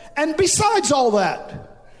dead. And besides all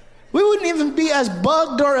that, we wouldn't even be as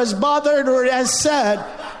bugged or as bothered or as sad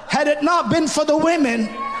had it not been for the women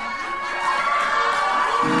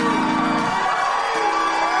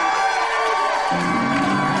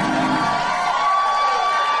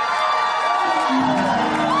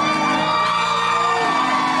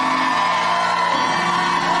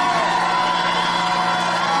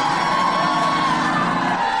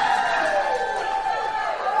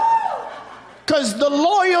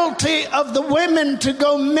loyalty of the women to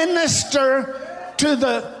go minister to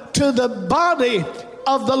the body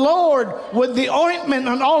of the Lord with the ointment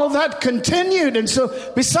and all of that continued. And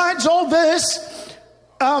so besides all this,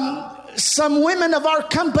 some women of our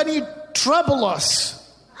company trouble us,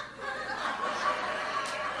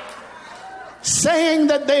 saying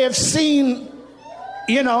that they have seen,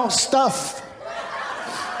 stuff.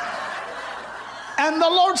 And the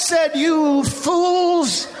Lord said, you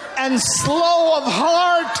fools and slow of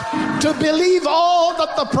heart to believe all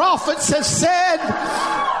that the prophets have said.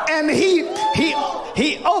 And he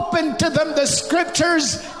opened to them the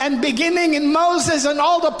scriptures, and beginning in Moses and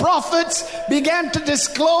all the prophets began to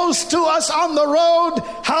disclose to us on the road,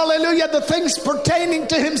 hallelujah, the things pertaining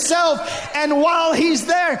to himself. And while he's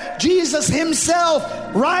there, Jesus himself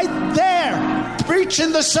right there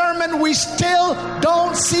preaching the sermon, we still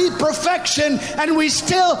don't see perfection, and we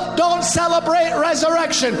still don't celebrate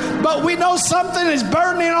resurrection, but we know something is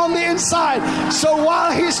burning on the inside. So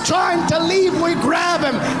while he's trying to leave, we grab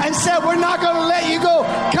him and said, we're not going to let you go.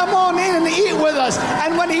 Come on in and eat with us.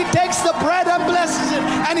 And when he takes the bread and blesses it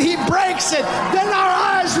and he breaks it, then our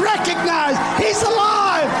eyes recognize he's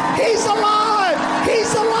alive. He's alive.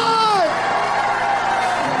 He's alive.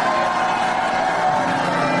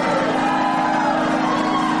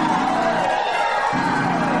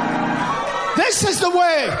 This is the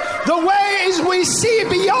way. The way is we see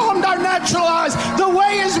beyond our natural eyes. The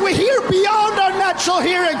way is we hear beyond our natural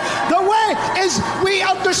hearing. The way is we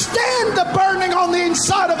understand the burning on the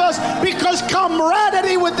inside of us, because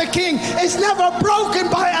camaraderie with the King is never broken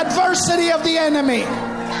by adversity of the enemy.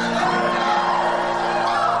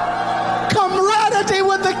 Camaraderie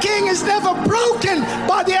with the King is never broken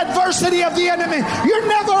by the adversity of the enemy. You're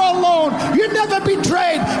never alone. You're never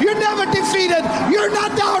betrayed. You're never defeated. You're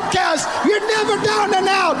not outcast. You're never down and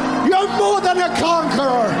out. You're more than a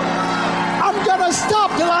conqueror. I'm going to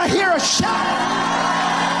stop till I hear a shout.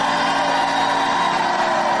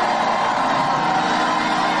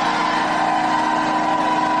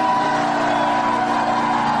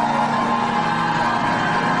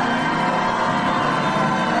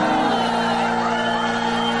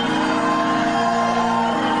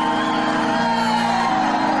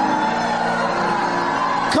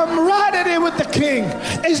 With the King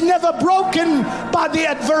is never broken by the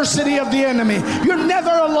adversity of the enemy. You're never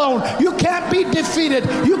alone. You can't be defeated.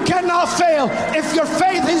 You cannot fail. If your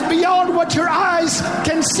faith is beyond what your eyes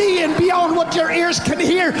can see and beyond what your ears can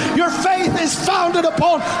hear, your faith is founded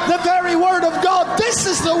upon the very word of God. This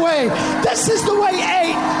is the way. This is the way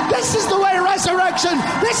This is the way resurrection.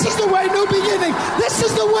 This is the way new beginning. This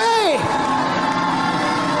is the way.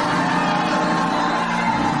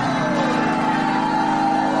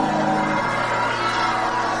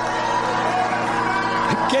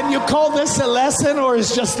 Can you call this a lesson, or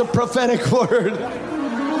is just a prophetic word?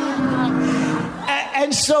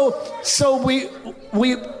 And so we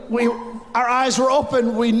our eyes were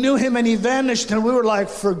open. We knew him, and he vanished, and we were like,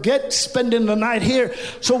 forget spending the night here.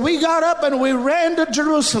 So we got up and we ran to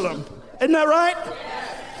Jerusalem. Isn't that right?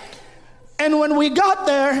 And when we got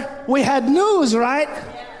there, we had news, right?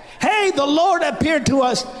 Hey, the Lord appeared to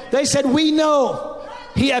us. They said, we know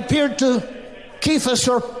he appeared to Cephas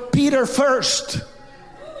or Peter first.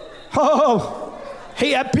 Oh,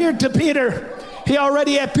 he appeared to Peter. He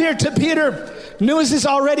already appeared to Peter. News is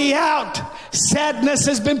already out. Sadness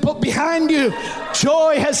has been put behind you.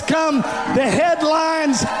 Joy has come. The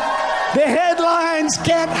headlines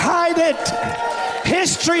can't hide it.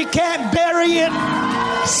 History can't bury it.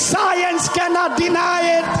 Science cannot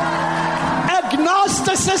deny it.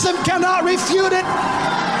 Agnosticism cannot refute it.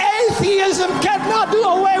 Atheism cannot do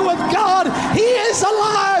away with God. He is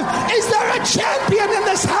alive. Is there a champion in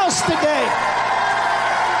this house today?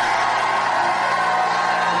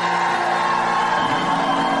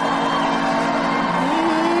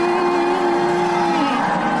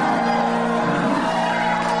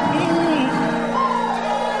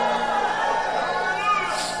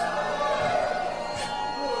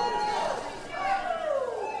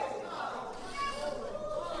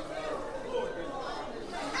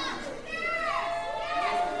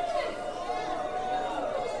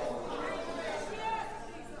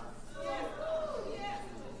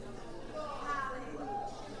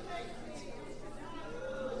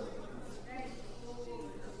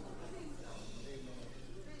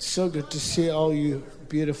 So good to see all you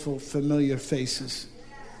beautiful, familiar faces.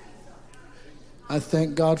 I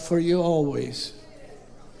thank God for you always.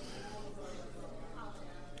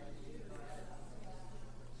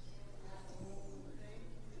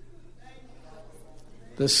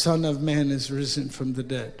 The Son of Man is risen from the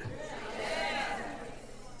dead.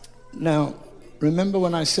 Now, remember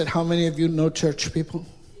when I said, how many of you know church people?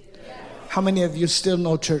 How many of you still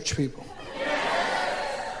know church people?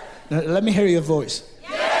 Now, let me hear your voice.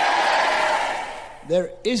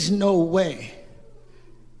 There is no way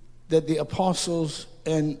that the apostles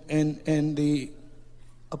and the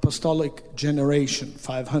apostolic generation,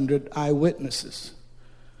 500 eyewitnesses,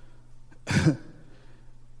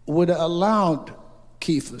 would have allowed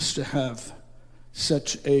Cephas to have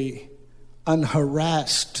such a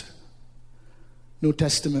unharassed New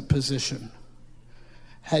Testament position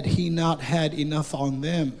had he not had enough on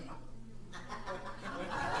them.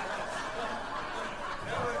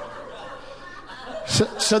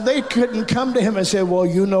 So they couldn't come to him and say, well,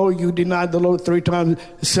 you know, you denied the Lord 3 times.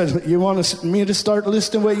 He says, you want me to start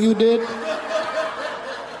listing what you did?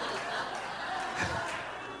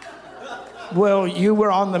 Well, you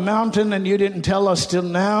were on the mountain and you didn't tell us till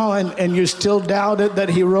now, and you still doubted that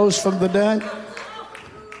he rose from the dead?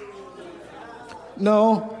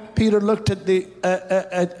 No, Peter looked at the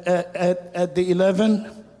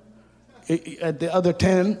 11, at the other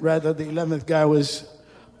 10, rather. The 11th guy was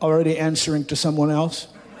already answering to someone else.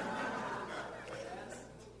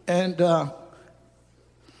 And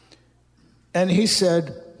he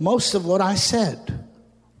said, most of what I said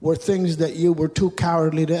were things that you were too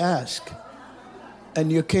cowardly to ask.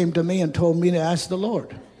 And you came to me and told me to ask the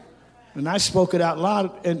Lord. And I spoke it out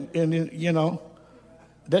loud, and you know,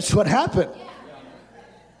 that's what happened.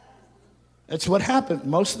 That's what happened.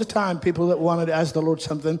 Most of the time, people that wanted to ask the Lord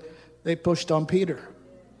something, they pushed on Peter.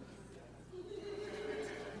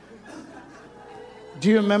 Do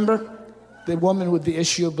you remember the woman with the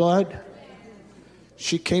issue of blood?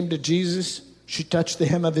 She came to Jesus. She touched the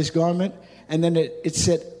hem of his garment. And then it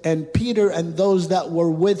said, and Peter and those that were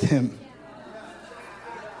with him.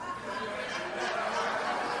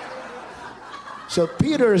 So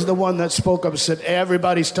Peter is the one that spoke up and said,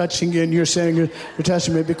 everybody's touching you and you're saying you're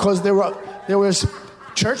touching me. Because there was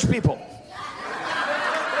church people.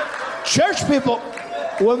 Church people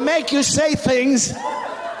will make you say things.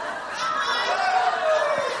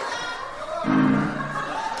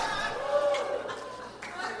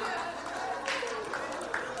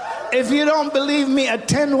 If you don't believe me,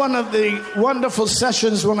 attend one of the wonderful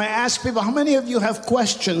sessions when I ask people, how many of you have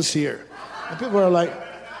questions here? And people are like,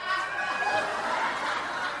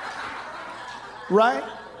 right?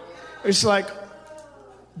 It's like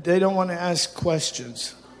they don't want to ask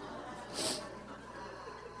questions.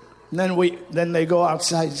 And then they go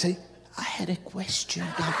outside and say, I had a question,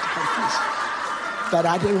 but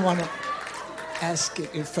I didn't want to ask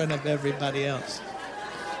it in front of everybody else.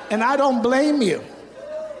 And I don't blame you.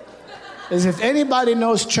 As if anybody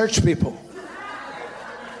knows church people.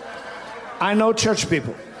 I know church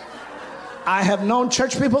people. I have known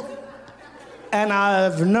church people, and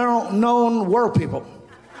I've known world people.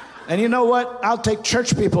 And you know what? I'll take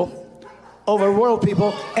church people over world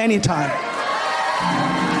people anytime.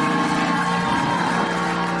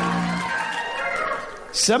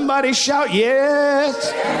 Somebody shout,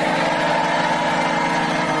 yes.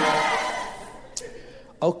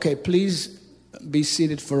 Okay, please be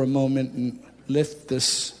seated for a moment and lift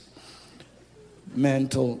this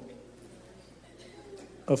mantle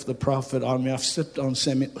of the prophet on me. I've stepped on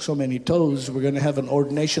so many toes. We're going to have an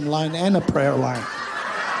ordination line and a prayer line.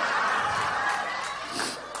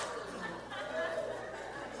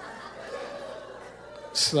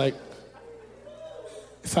 It's like,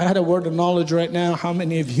 if I had a word of knowledge right now, how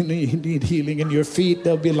many of you need healing in your feet?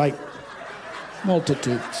 There'll be like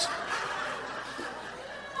multitudes.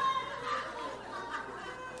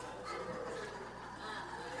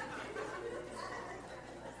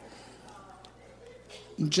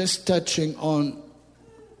 Just touching on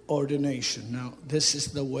ordination. Now, this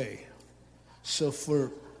is the way. So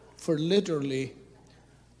for literally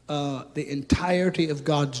the entirety of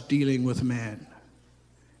God's dealing with man,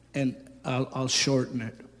 and I'll shorten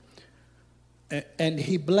it. And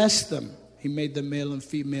he blessed them. He made them male and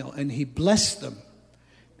female, and he blessed them.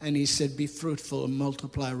 And he said, be fruitful and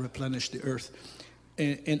multiply, replenish the earth.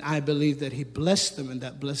 And I believe that he blessed them, and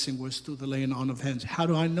that blessing was through the laying on of hands. How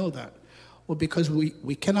do I know that? Well, because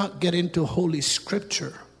we cannot get into Holy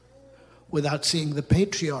Scripture without seeing the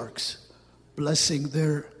patriarchs blessing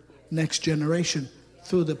their next generation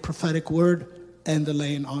through the prophetic word and the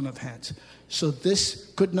laying on of hands. So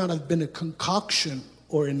this could not have been a concoction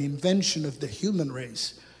or an invention of the human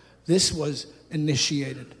race. This was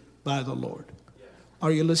initiated by the Lord.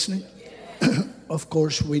 Are you listening? Of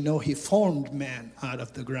course, we know he formed man out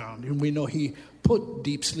of the ground. And we know he put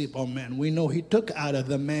deep sleep on man. We know he took out of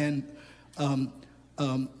the man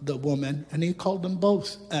the woman, and he called them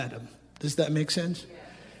both Adam. Does that make sense?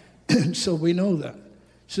 So we know that.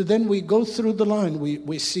 So then we go through the line.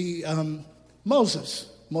 We see Moses.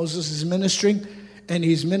 Moses is ministering, and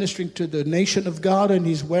he's ministering to the nation of God, and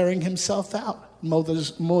he's wearing himself out.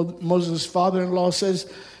 Moses' father-in-law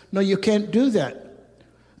says, no, you can't do that.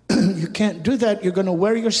 You can't do that. You're going to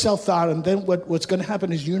wear yourself out, and then what's going to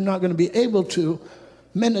happen is you're not going to be able to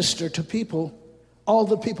minister to people, all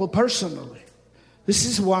the people personally. This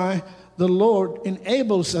is why the Lord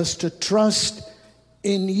enables us to trust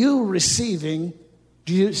in you receiving.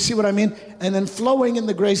 Do you see what I mean? And then flowing in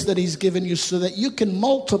the grace that he's given you so that you can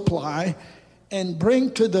multiply and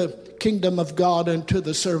bring to the kingdom of God and to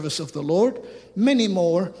the service of the Lord many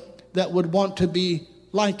more that would want to be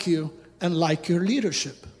like you and like your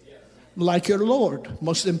leadership, like your Lord,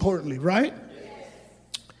 most importantly, right?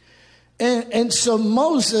 And so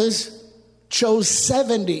Moses chose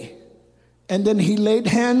 70, and then he laid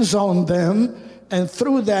hands on them, and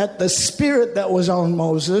through that, the spirit that was on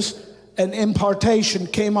Moses, an impartation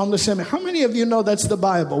came on the 70. How many of you know that's the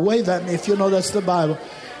Bible? Wave at me if you know that's the Bible.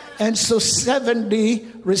 And so 70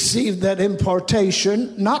 received that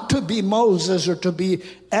impartation, not to be Moses or to be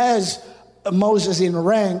as Moses in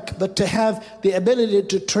rank, but to have the ability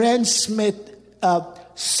to transmit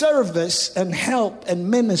service and help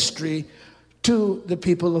and ministry to the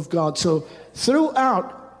people of God. So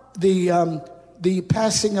throughout the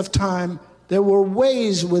passing of time, there were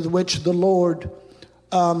ways with which the Lord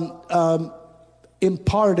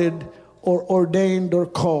imparted or ordained or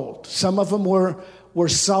called. Some of them were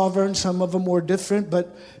sovereign, some of them were different,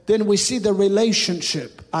 but then we see the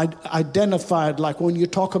relationship identified, like when you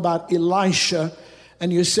talk about Elisha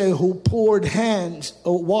and you say who poured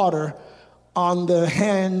water on the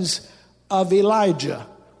hands of Elijah.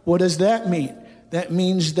 What does that mean? That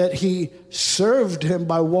means that he served him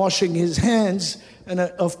by washing his hands and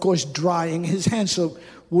of course drying his hands. So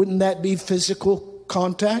wouldn't that be physical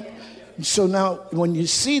contact? So now when you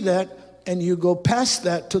see that and you go past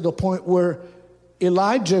that to the point where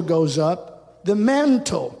Elijah goes up, the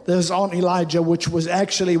mantle that's on Elijah, which was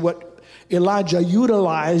actually what Elijah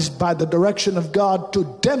utilized by the direction of God to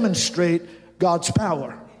demonstrate God's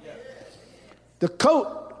power. The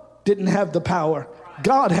coat didn't have the power.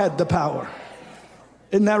 God had the power.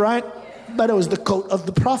 Isn't that right? But it was the coat of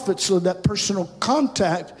the prophet, so that personal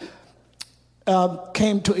contact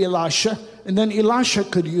came to Elisha, and then Elisha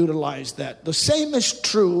could utilize that. The same is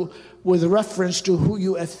true with reference to who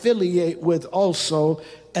you affiliate with also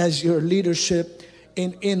as your leadership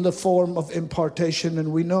in the form of impartation.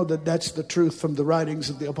 And we know that that's the truth from the writings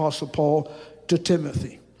of the Apostle Paul to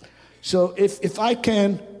Timothy. So if I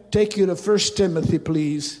can take you to 1 Timothy,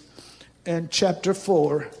 please, and chapter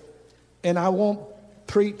 4, and I won't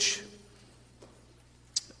preach.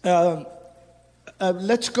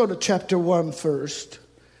 Let's go to chapter 1 first.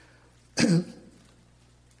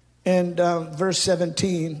 And verse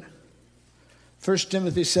 17. 1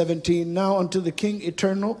 Timothy 17, now unto the King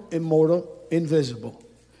eternal, immortal, invisible,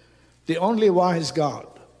 the only wise God,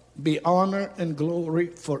 be honor and glory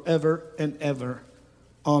forever and ever.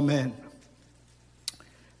 Amen.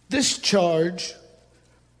 This charge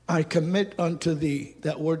I commit unto thee.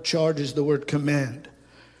 That word charge is the word command.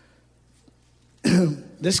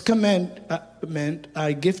 This commandment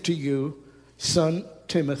I give to you, son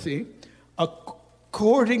Timothy,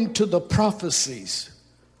 according to the prophecies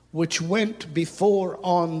which went before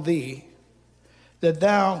on thee, that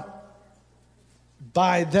thou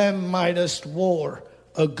by them mightest war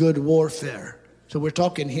a good warfare. So we're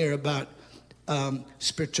talking here about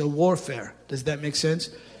spiritual warfare. Does that make sense?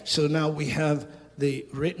 So now we have the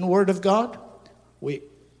written word of God,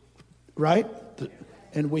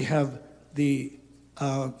 and we have the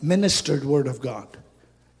ministered word of God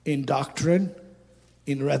in doctrine,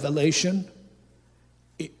 in revelation,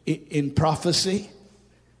 in prophecy,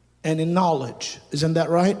 and in knowledge. Isn't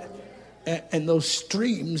that right? And those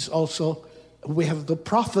streams also, we have the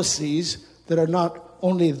prophecies that are not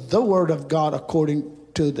only the word of God according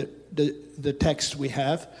to the text we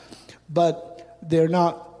have, but they're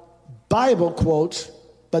not Bible quotes,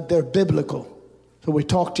 but they're biblical. So we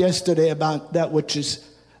talked yesterday about that which is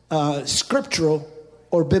scriptural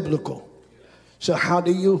or biblical. So how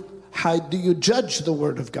do you judge the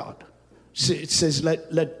word of God? So it says,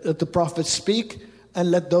 let the prophets speak, and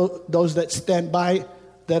let those that stand by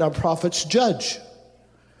that are prophets judge.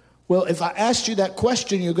 Well, if I asked you that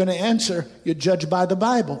question, you're going to answer, you judge by the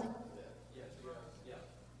Bible.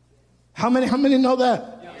 How many know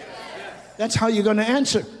that? That's how you're going to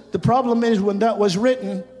answer. The problem is when that was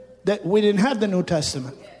written, that we didn't have the New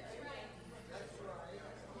Testament.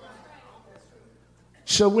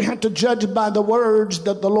 So we had to judge by the words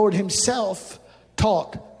that the Lord himself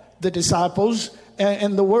taught the disciples,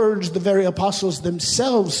 and the words the very apostles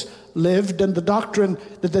themselves lived, and the doctrine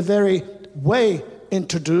that the very way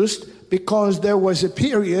introduced because there was a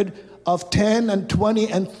period of 10 and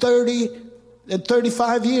 20 and 30 and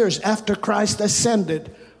 35 years after Christ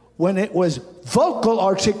ascended when it was vocal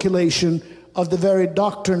articulation of the very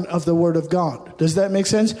doctrine of the Word of God. Does that make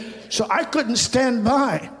sense? So I couldn't stand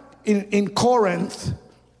by in Corinth,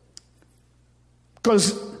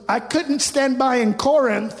 because I couldn't stand by in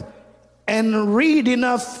Corinth and read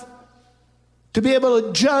enough to be able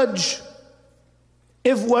to judge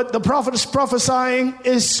if what the prophet is prophesying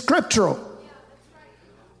is scriptural.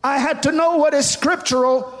 I had to know what is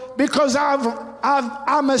scriptural because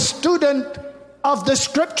I'm a student of the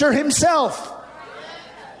scripture himself.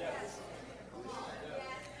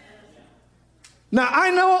 Now,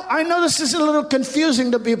 I know this is a little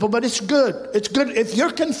confusing to people, but it's good. It's good. If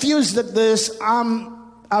you're confused at this,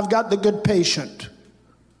 I've got the good patient.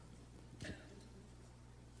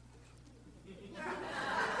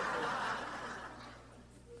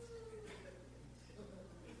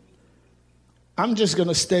 I'm just going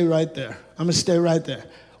to stay right there. I'm going to stay right there.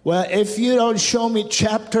 Well, if you don't show me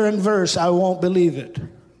chapter and verse, I won't believe it.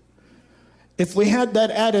 If we had that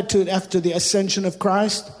attitude after the ascension of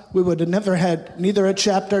Christ, we would have never had neither a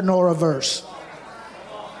chapter nor a verse.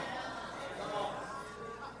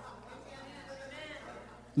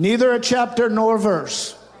 Neither a chapter nor a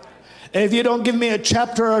verse. If you don't give me a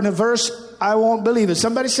chapter and a verse, I won't believe it.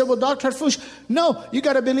 Somebody said, well, Dr. Harfouche, no, you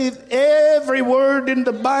got to believe every word in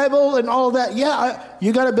the Bible and all that. Yeah,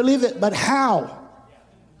 you got to believe it, but how?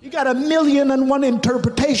 You got 1,000,001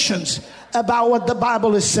 interpretations about what the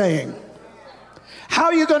Bible is saying. How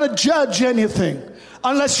are you going to judge anything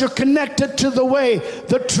unless you're connected to the way,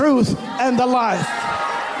 the truth, and the life?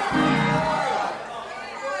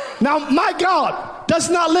 Now, my God does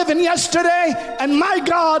not live in yesterday, and my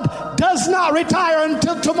God does not retire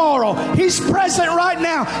until tomorrow. He's present right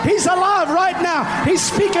now. He's alive right now. He's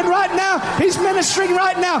speaking right now. He's ministering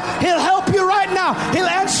right now. He'll help you right now. He'll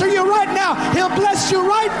answer you right now. He'll bless you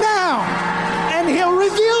right now. And he'll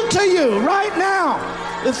reveal to you right now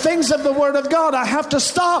the things of the Word of God. I have to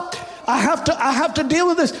stop. I have to deal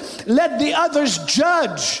with this. Let the others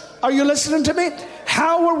judge. Are you listening to me?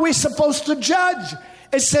 How are we supposed to judge?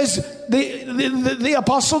 It says the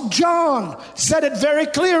Apostle John said it very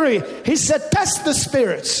clearly. He said, test the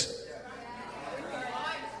spirits.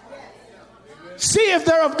 See if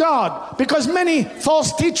they're of God, because many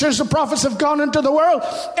false teachers and prophets have gone into the world.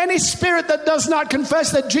 Any spirit that does not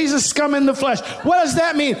confess that Jesus has come in the flesh. What does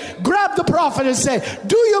that mean? Grab the prophet and say,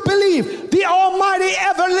 do you believe the almighty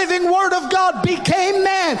ever-living Word of God became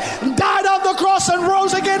man, died on the cross and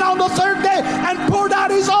rose again on the third day and poured out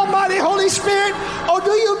His almighty Holy Spirit? Or do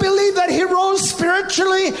you believe that He rose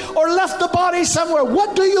spiritually or left the body somewhere?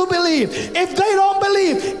 What do you believe? If they don't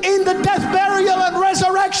believe in the death, burial, and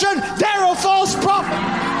resurrection, they're a false prophet.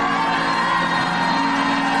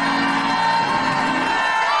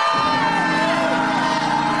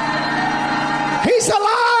 He's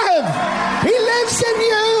alive. He lives in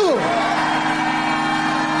you.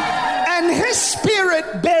 And His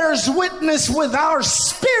Spirit bears witness with our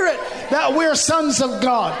spirit that we're sons of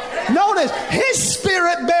God. Notice, His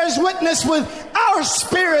Spirit bears witness with our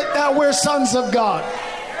spirit that we're sons of God.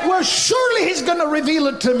 Well, surely He's going to reveal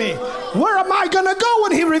it to me. Where am I going to go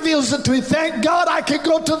when He reveals it to me? Thank God I can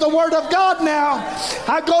go to the Word of God now.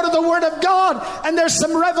 I go to the Word of God, and there's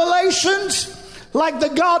some revelations, like the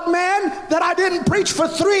God-man, that I didn't preach for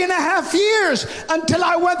 3.5 years until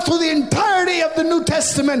I went through the entirety of the New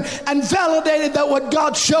Testament and validated that what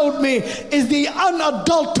God showed me is the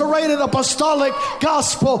unadulterated apostolic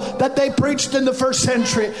gospel that they preached in the first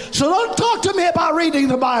century. So don't talk to me about reading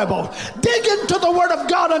the Bible. Dig into the Word of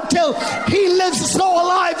God until He lives so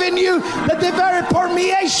alive in you that the very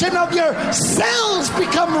permeation of your cells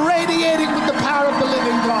become radiating with the power of the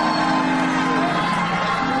living God.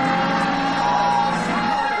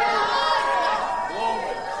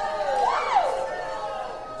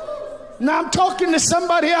 Now I'm talking to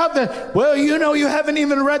somebody out there. Well, you know, you haven't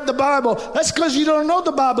even read the Bible. That's because you don't know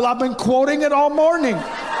the Bible. I've been quoting it all morning.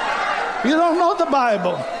 You don't know the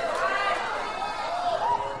Bible.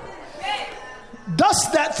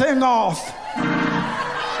 Dust that thing off.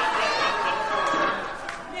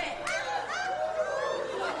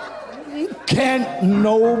 Can't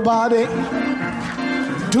nobody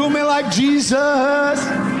do me like Jesus.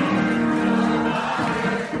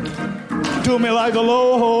 Do me like the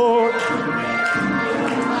Lord.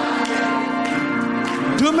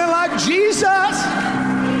 Do me like Jesus.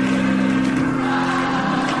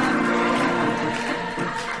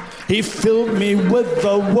 He filled me with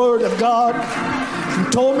the Word of God.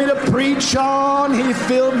 He told me to preach on. He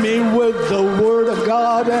filled me with the Word of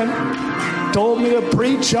God. And told me to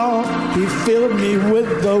preach on. He filled me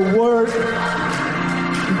with the word.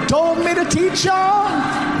 He told me to teach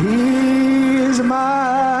on. He is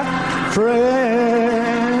my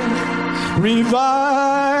friend. Revival's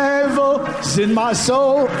in my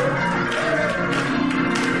soul.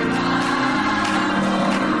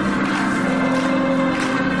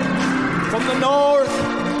 From the north,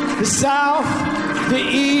 the south, the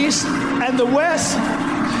east, and the west.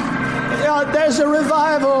 There's a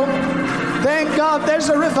revival. Thank God there's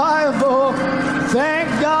a revival. Thank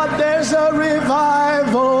God there's a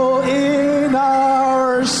revival in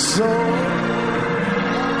our soul.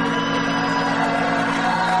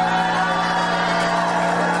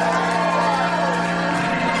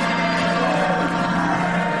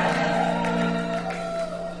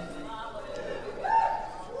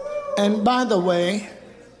 And by the way,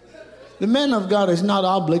 the man of God is not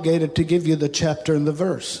obligated to give you the chapter and the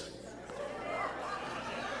verse.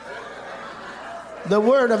 The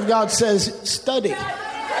Word of God says, study.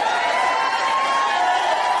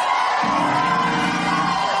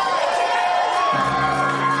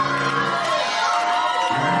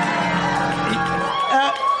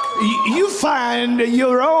 You find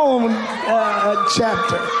your own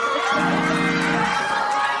chapter.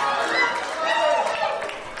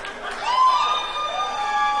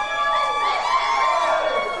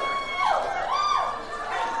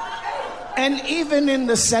 And even in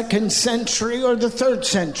the 2nd century or the 3rd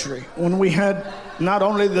century, when we had not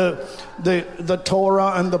only the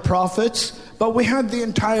Torah and the prophets, but we had the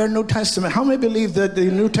entire New Testament. How many believe that the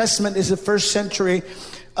New Testament is the 1st century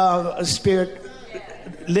spirit,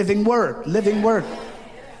 living word?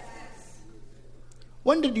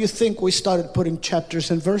 When did you think we started putting chapters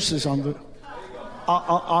and verses on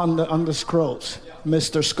the scrolls,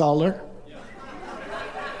 Mr. Scholar?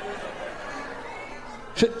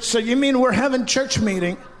 So you mean we're having church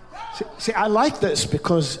meeting? See, I like this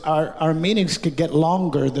because our meetings could get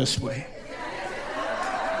longer this way.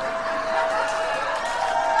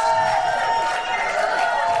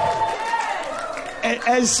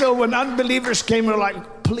 And so when unbelievers came, we're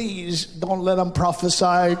like, please don't let them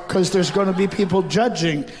prophesy because there's going to be people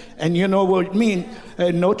judging. And you know what I mean?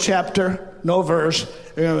 No chapter, no verse.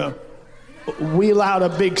 Wheel out a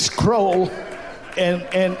big scroll. And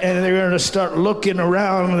they're going to start looking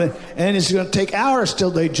around, and it's going to take hours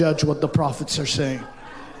till they judge what the prophets are saying.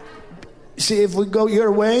 See, if we go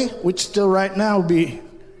your way, we'd still right now be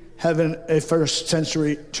having a 1st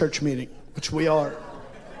century church meeting, which we are.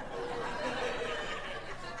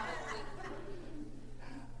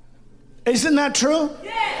 Isn't that true?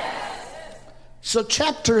 Yes. So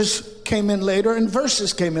chapters came in later and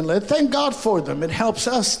verses came in later. Thank God for them. It helps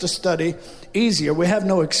us to study easier. We have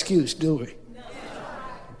no excuse, do we?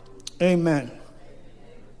 Amen.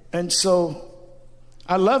 And so,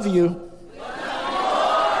 I love you.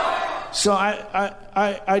 So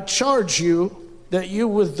I charge you that you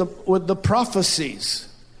with the prophecies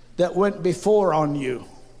that went before on you,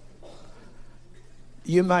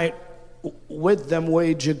 you might with them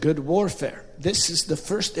wage a good warfare. This is the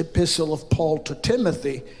first epistle of Paul to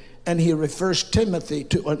Timothy, and he refers Timothy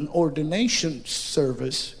to an ordination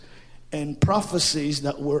service and prophecies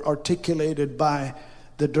that were articulated by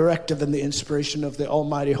the directive and the inspiration of the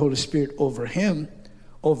Almighty Holy Spirit over him,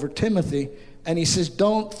 over Timothy. And he says,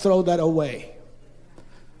 don't throw that away.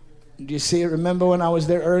 Do you see it? Remember when I was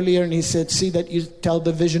there earlier and he said, see that you tell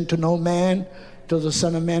the vision to no man till the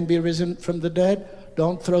Son of Man be risen from the dead?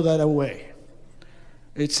 Don't throw that away.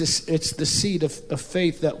 It's the seed of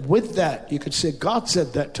faith that with that, you could say, God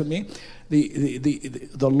said that to me.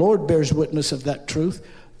 The Lord bears witness of that truth.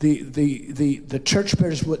 The church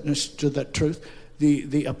bears witness to that truth.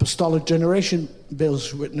 The apostolic generation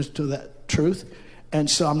bears witness to that truth. And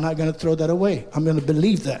so I'm not going to throw that away. I'm going to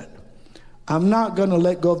believe that. I'm not going to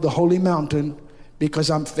let go of the holy mountain because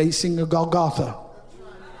I'm facing a Golgotha.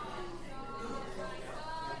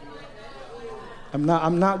 I'm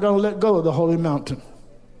not going to let go of the holy mountain.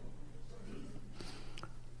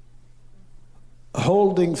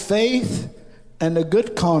 Holding faith and a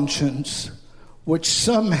good conscience, which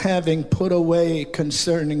some having put away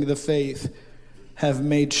concerning the faith have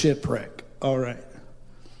made shipwreck. All right.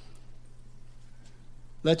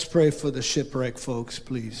 Let's pray for the shipwreck, folks,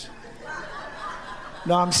 please.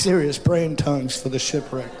 No, I'm serious. Pray in tongues for the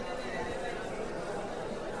shipwreck.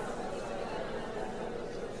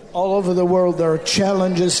 All over the world, there are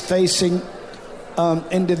challenges facing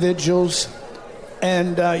individuals,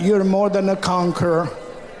 and you're more than a conqueror,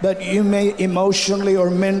 but you may emotionally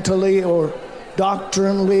or mentally or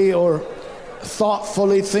doctrinally or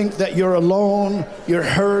thoughtfully think that you're alone, you're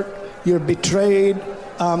hurt, you're betrayed,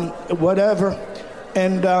 whatever.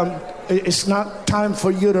 And It's not time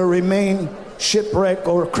for you to remain shipwrecked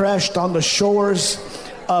or crashed on the shores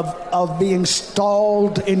of being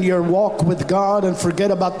stalled in your walk with God and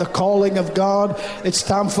forget about the calling of God. It's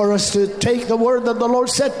time for us to take the word that the Lord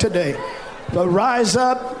said today, but rise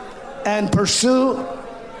up and pursue,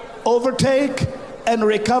 overtake, and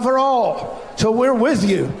recover all. So we're with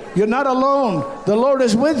you. You're not alone. The Lord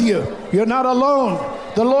is with you. You're not alone.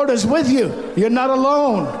 The Lord is with you. You're not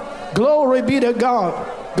alone. Glory be to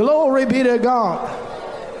God. Glory be to God.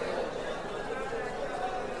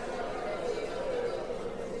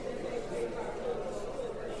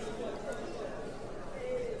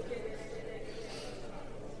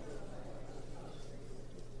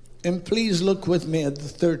 And please look with me at the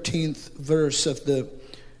 13th verse of the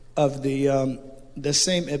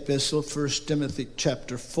same epistle, 1 Timothy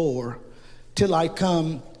chapter 4. Till I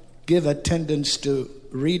come, give attendance to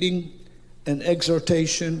reading and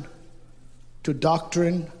exhortation, to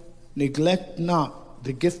doctrine. Neglect not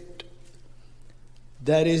the gift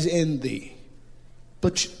that is in thee.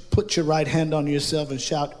 Put your right hand on yourself and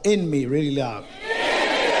shout, in me, really loud.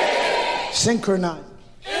 Synchronize.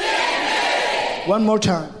 One more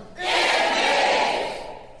time.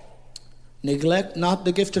 Neglect not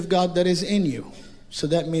the gift of God that is in you. So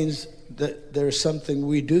that means that there's something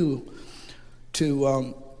we do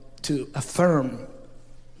to affirm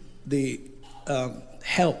the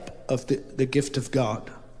help of the gift of God,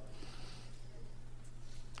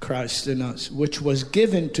 Christ in us, which was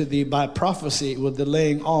given to thee by prophecy with the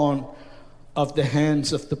laying on of the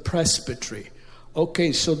hands of the presbytery.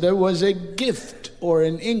 Okay, so there was a gift or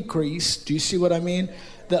an increase. Do you see what I mean?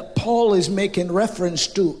 That Paul is making reference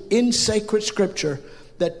to in sacred scripture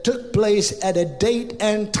that took place at a date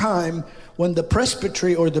and time when the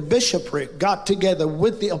presbytery or the bishopric got together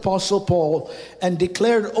with the Apostle Paul and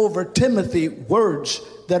declared over Timothy words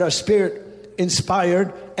that are spirit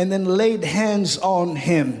inspired and then laid hands on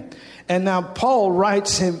him. And now Paul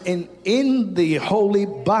writes him in the Holy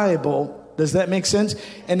Bible. Does that make sense?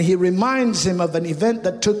 And he reminds him of an event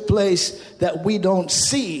that took place that we don't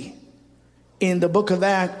see in the book of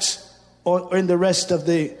Acts or in the rest of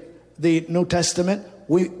the New Testament.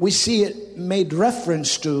 We see it made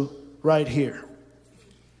reference to right here.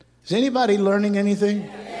 Is anybody learning anything?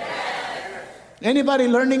 Yes. Anybody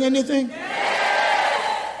learning anything? Yes.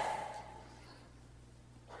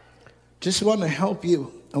 Just want to help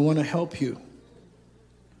you. I want to help you.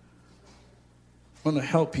 I want to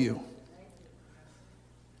help you.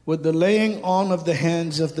 With the laying on of the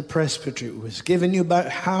hands of the presbytery, it was given you by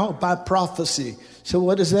how? By prophecy. So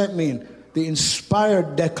what does that mean? The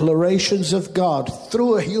inspired declarations of God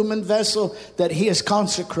through a human vessel that he has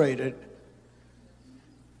consecrated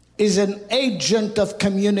is an agent of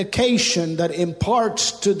communication that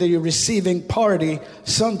imparts to the receiving party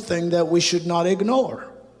something that we should not ignore.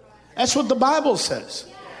 That's what the Bible says.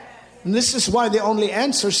 And this is why the only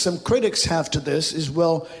answer some critics have to this is,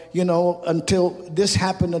 well, until this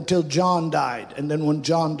happened until John died. And then when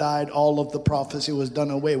John died, all of the prophecy was done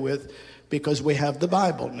away with because we have the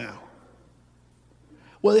Bible now.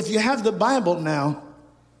 Well, if you have the Bible now,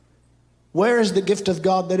 where is the gift of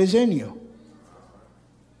God that is in you?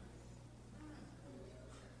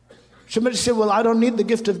 Somebody said, well, I don't need the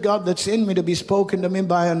gift of God that's in me to be spoken to me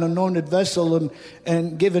by an anointed vessel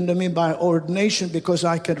and given to me by ordination because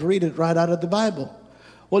I could read it right out of the Bible.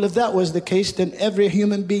 Well, if that was the case, then every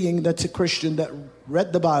human being that's a Christian that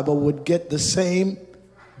read the Bible would get the same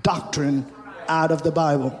doctrine out of the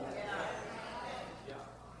Bible.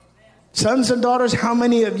 Sons and daughters, how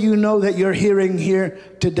many of you know that you're hearing here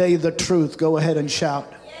today the truth? Go ahead and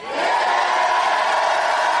shout.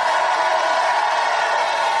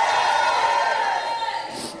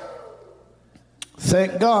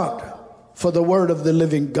 Thank God for the word of the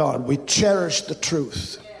living God. We cherish the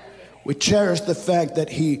truth. We cherish the fact that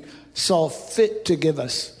he saw fit to give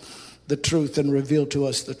us the truth and reveal to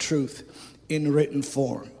us the truth in written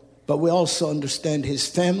form. But we also understand his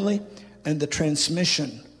family and the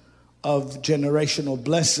transmission of generational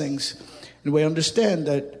blessings. And we understand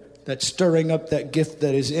that stirring up that gift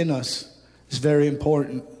that is in us is very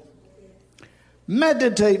important.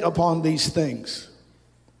 Meditate upon these things.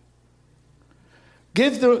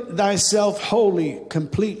 Give thyself wholly,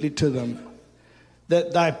 completely to them,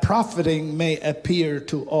 that thy profiting may appear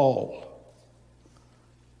to all.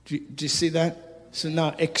 Do you see that? So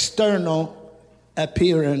now, external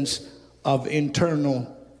appearance of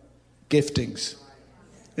internal giftings.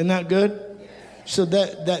 Isn't that good? So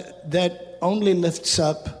that only lifts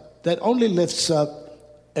up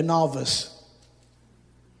a novice.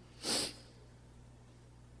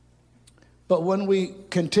 But when we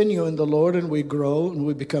continue in the Lord and we grow and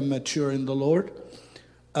we become mature in the Lord,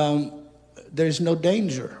 there's no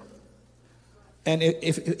danger. And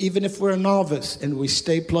even if we're a novice and we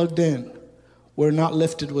stay plugged in, we're not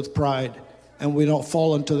lifted with pride and we don't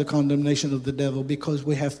fall into the condemnation of the devil, because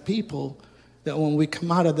we have people that when we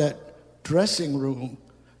come out of that dressing room,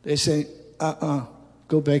 they say,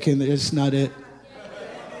 go back in there, it's not it.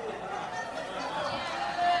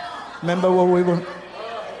 Remember where we were?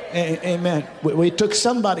 Amen. We took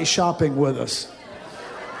somebody shopping with us.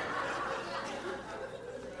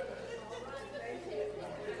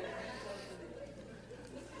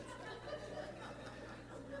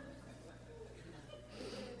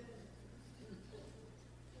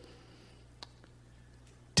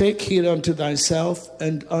 Take heed unto thyself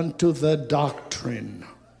and unto the doctrine.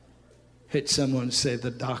 Hit someone and say, the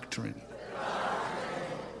doctrine.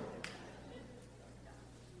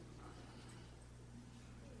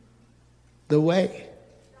 The way.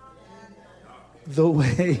 The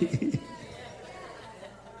way.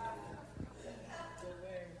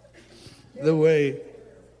 The way.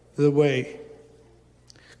 The way.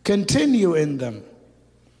 Continue in them.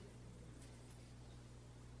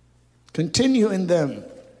 Continue in them.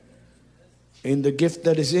 In the gift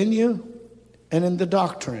that is in you and in the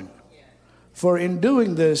doctrine. For in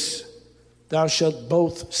doing this, thou shalt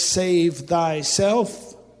both save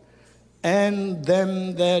thyself and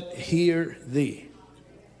them that hear thee.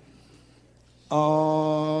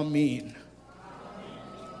 Amen.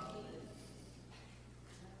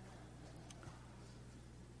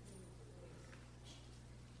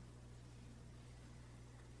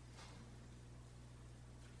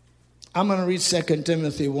 I'm going to read 2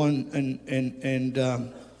 Timothy 1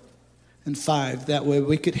 and 5. That way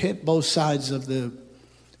we could hit both sides of the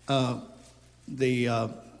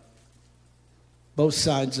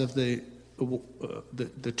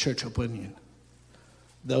church opinion.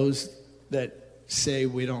 Those that say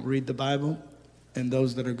we don't read the Bible, and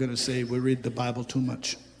those that are going to say we read the Bible too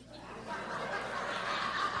much.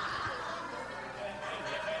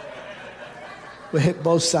 We hit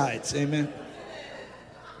both sides. Amen.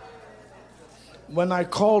 When I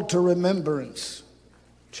called to remembrance,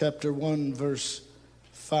 chapter 1, verse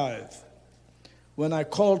 5. When I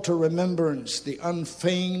called to remembrance the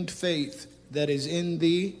unfeigned faith that is in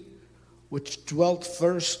thee, which dwelt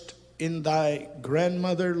first in thy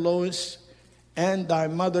grandmother Lois and thy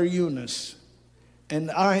mother Eunice,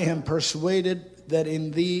 and I am persuaded that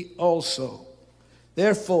in thee also.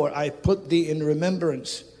 Therefore I put thee in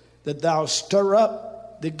remembrance, that thou stir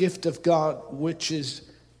up the gift of God which is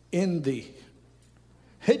in thee.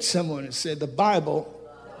 Hit someone and say, the Bible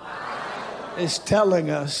is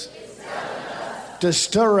telling us to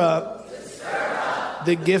stir up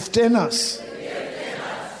the gift in us.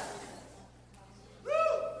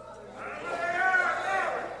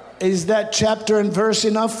 Is that chapter and verse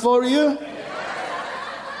enough for you?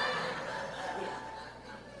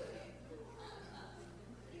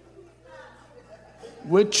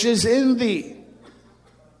 Which is in thee.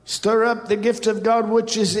 Stir up the gift of God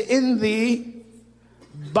which is in thee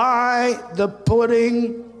by the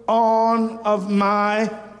putting on of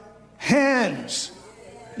my hands.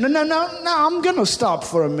 No, I'm going to stop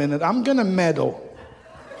for a minute. I'm going to meddle.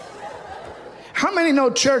 How many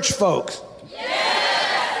know church folks?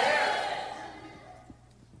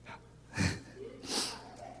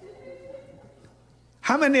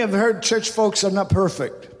 How many have heard church folks are not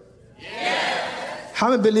perfect? Yes. How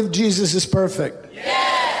many believe Jesus is perfect?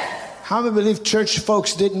 Yes. How many believe church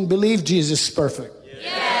folks didn't believe Jesus is perfect?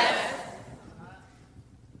 Yes.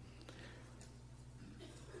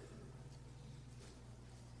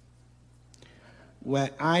 Well,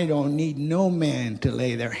 I don't need no man to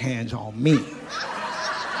lay their hands on me.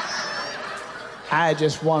 I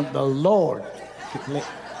just want the Lord to lay.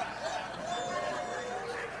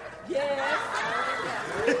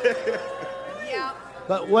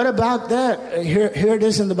 But what about that? Here it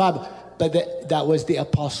is in the Bible. But that was the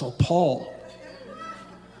Apostle Paul.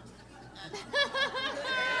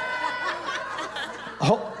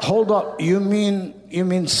 Hold up. You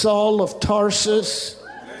mean Saul of Tarsus,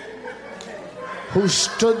 who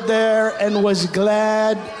stood there and was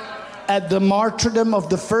glad at the martyrdom of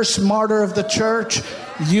the first martyr of the church?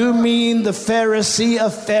 You mean the Pharisee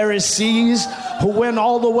of Pharisees, who went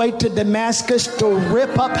all the way to Damascus to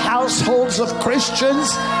rip up households of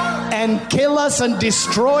Christians and kill us and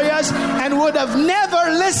destroy us, and would have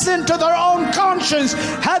never listened to their own conscience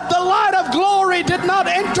had the light of glory did not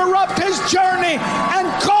interrupt his journey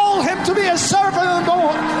and call him to be a servant of the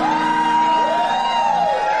Lord?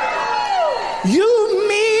 You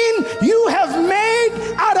mean you have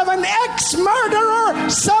made out of an ex-murderer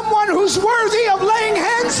someone who's worthy of laying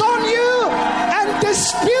hands on you, and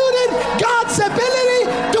disputed God's ability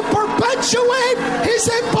to perpetuate perpetuate his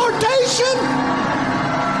importation.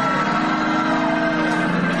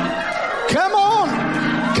 Come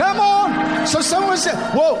on. Come on. So someone said,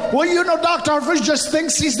 well, you know, Dr. Harfouche just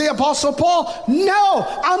thinks he's the Apostle Paul. No,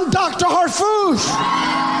 I'm Dr. Harfouche.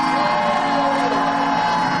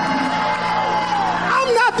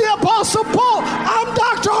 I'm not the Apostle Paul. I'm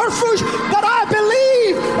Dr. Harfouche. But I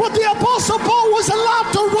believe what the Apostle Paul was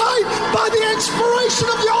allowed to write by the inspiration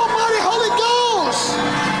of the Almighty Holy Ghost.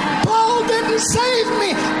 Paul didn't save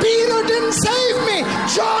me. Peter didn't save me.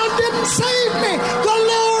 John didn't save me. The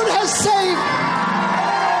Lord has saved me.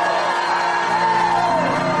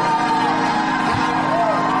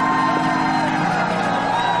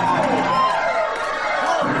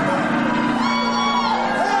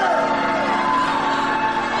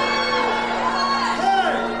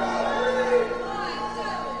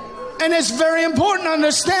 And it's very important to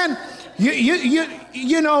understand.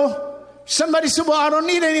 You know, somebody said, well, I don't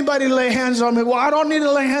need anybody to lay hands on me. Well, I don't need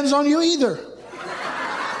to lay hands on you either.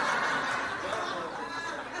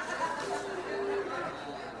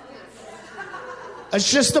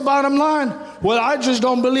 That's just the bottom line. Well, I just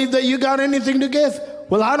don't believe that you got anything to give.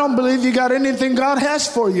 Well, I don't believe you got anything God has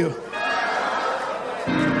for you.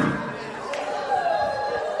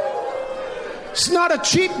 It's not a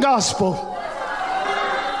cheap gospel.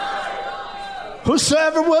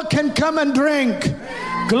 Whosoever will can come and drink.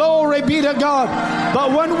 Glory be to God.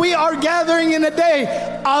 But when we are gathering in a day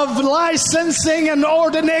of licensing and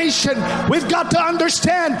ordination, we've got to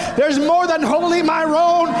understand there's more than Holy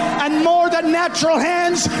Myron and more than natural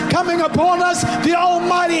hands coming upon us. The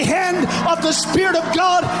almighty hand of the Spirit of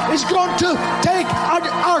God is going to take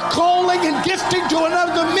our calling and gifting to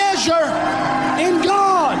another measure in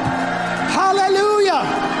God.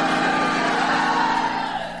 Hallelujah.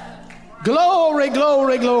 Glory,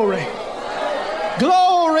 glory, glory.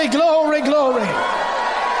 Glory, glory, glory.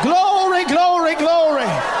 Glory, glory, glory.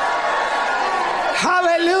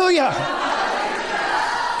 Hallelujah.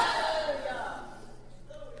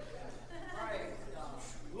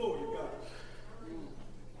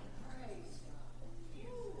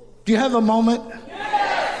 Do you have a moment?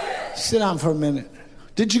 Sit down for a minute.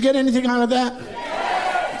 Did you get anything out of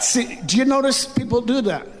that? See, do you notice people do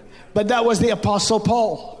that? But that was the Apostle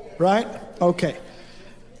Paul. Right? Okay.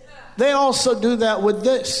 They also do that with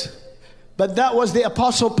this. But that was the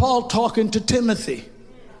Apostle Paul talking to Timothy.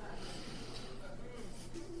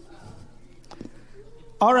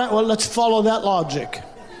 All right, well, let's follow that logic.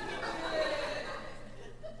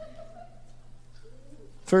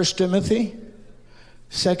 1 Timothy,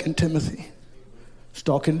 2 Timothy. He's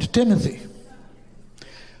talking to Timothy.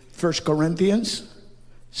 1 Corinthians,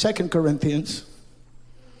 2 Corinthians.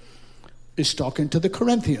 Is talking to the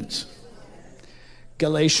Corinthians.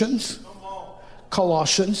 Galatians,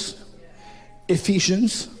 Colossians,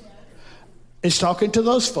 Ephesians is talking to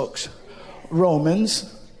those folks.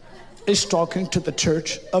 Romans is talking to the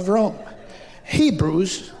church of Rome.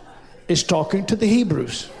 Hebrews is talking to the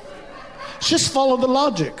Hebrews. Just follow the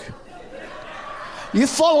logic. You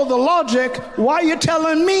follow the logic, why are you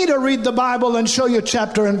telling me to read the Bible and show you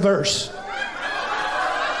chapter and verse?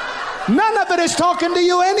 None of it is talking to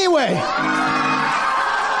you anyway.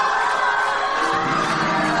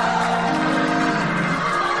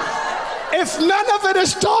 If none of it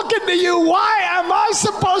is talking to you, why am I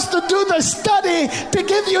supposed to do the study to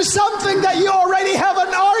give you something that you already have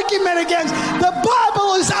an argument against? The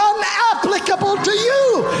Bible is unapplicable to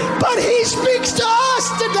you, but He speaks to us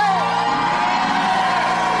today.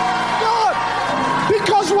 God,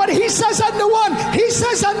 because what He says unto one, He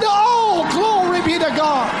says unto all. Glory be to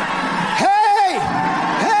God.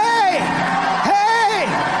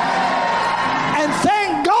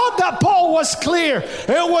 Paul was clear.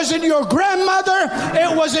 It was in your grandmother,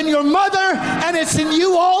 it was in your mother, and it's in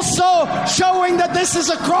you also, showing that this is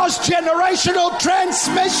a cross-generational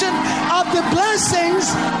transmission of the blessings,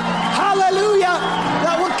 hallelujah,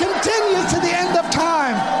 that will continue to the end of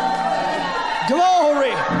time.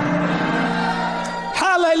 Glory.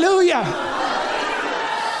 Hallelujah.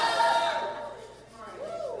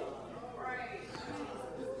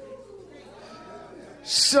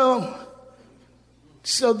 So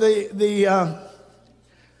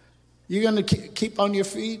you're going to keep on your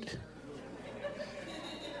feet?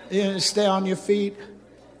 You're going to stay on your feet?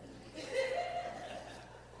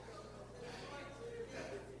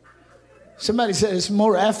 Somebody said it's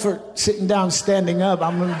more effort sitting down, standing up.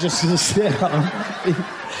 I'm just going to sit on my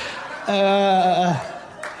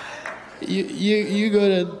feet. You go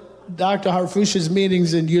to Dr. Harfouche's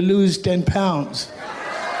meetings and you lose 10 pounds.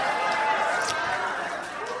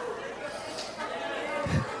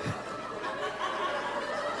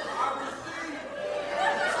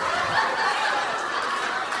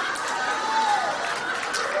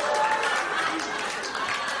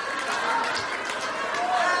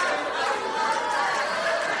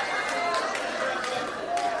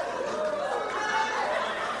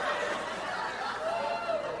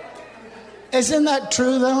 Isn't that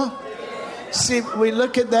true though? See, we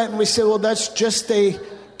look at that and we say, well, that's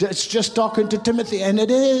just talking to Timothy. And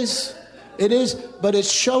it is, but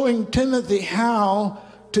it's showing Timothy how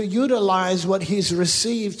to utilize what he's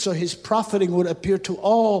received so his profiting would appear to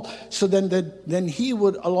all. So then he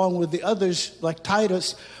would, along with the others like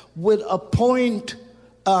Titus, would appoint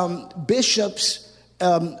bishops,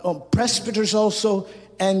 presbyters also,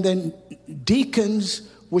 and then deacons,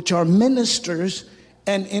 which are ministers,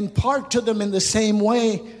 and impart to them in the same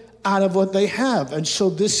way out of what they have. And so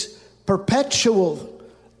this perpetual,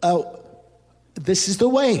 this is the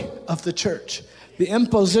way of the church. The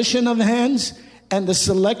imposition of hands and the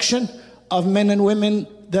selection of men and women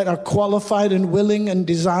that are qualified and willing and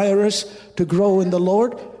desirous to grow in the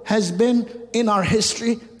Lord has been in our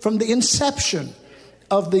history from the inception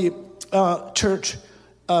of the church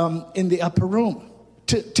in the upper room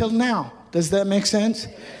till now. Does that make sense?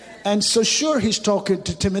 And so sure, he's talking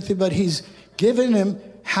to Timothy, but he's giving him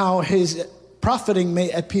how his profiting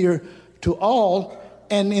may appear to all.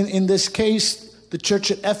 And in this case, the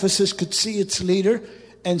church at Ephesus could see its leader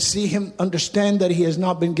and see him understand that he has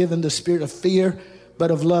not been given the spirit of fear,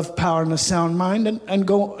 but of love, power, and a sound mind, and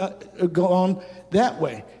go on that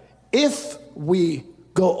way. If we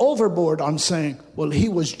go overboard on saying, well, he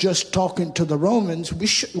was just talking to the Romans, we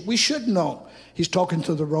should know he's talking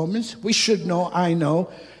to the Romans. We should know, I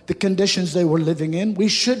know, the conditions they were living in. We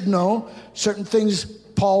should know certain things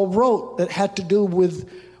Paul wrote that had to do with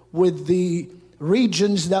the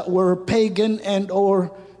regions that were pagan and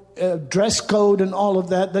or dress code and all of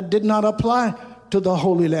that did not apply to the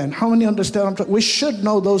Holy Land. How many understand? We should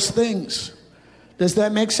know those things. Does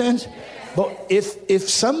that make sense? But if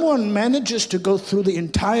someone manages to go through the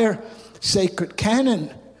entire sacred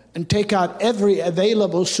canon and take out every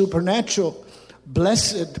available supernatural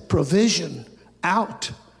blessed provision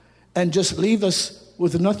out and just leave us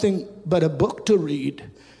with nothing but a book to read,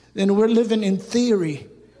 then we're living in theory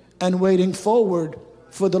and waiting forward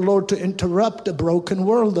for the Lord to interrupt the broken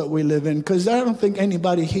world that we live in. Because I don't think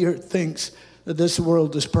anybody here thinks that this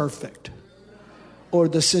world is perfect or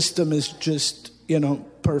the system is just,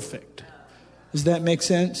 perfect. Does that make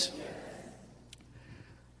sense?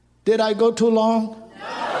 Did I go too long?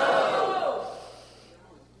 No.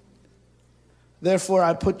 Therefore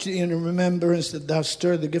I put you in remembrance that thou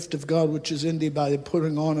stir the gift of God which is in thee by the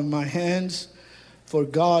putting on of my hands. For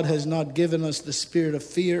God has not given us the spirit of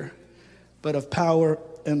fear, but of power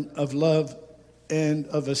and of love and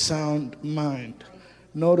of a sound mind.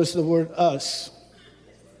 Notice the word us.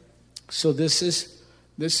 So this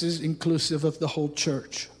is inclusive of the whole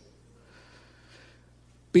church.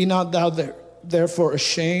 Be not thou therefore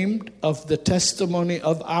ashamed of the testimony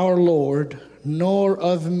of our Lord, nor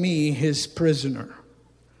of me his prisoner.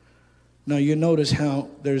 Now you notice how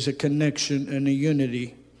there's a connection and a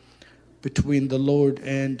unity between the Lord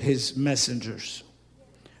and his messengers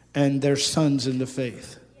and their sons in the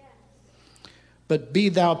faith. But be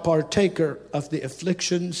thou partaker of the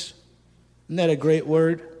afflictions. Isn't that a great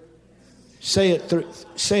word? Say it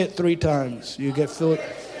 3 times. You get filled.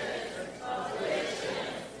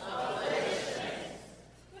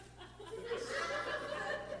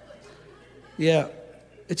 Yeah,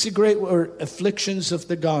 it's a great word, afflictions of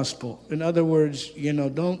the gospel. In other words,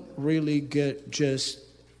 don't really get just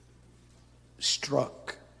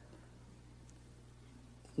struck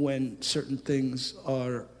when certain things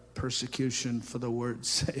are persecution for the word's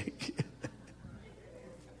sake.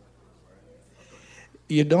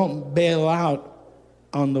 You don't bail out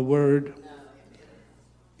on the word.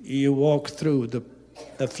 You walk through the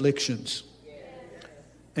afflictions.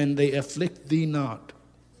 And they afflict thee not.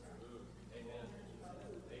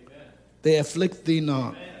 They afflict thee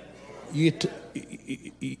not. You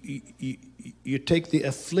take the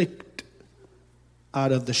afflict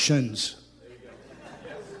out of the shins.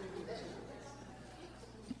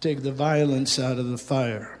 Take the violence out of the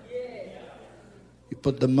fire. You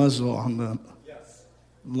put the muzzle on the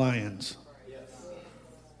lions.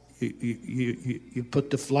 You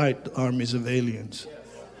put to flight the armies of aliens.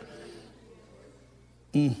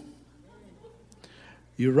 You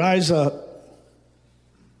rise up.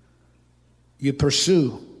 You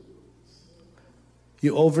pursue.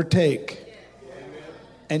 You overtake.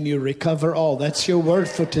 And you recover all. That's your word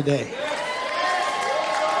for today.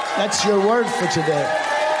 That's your word for today.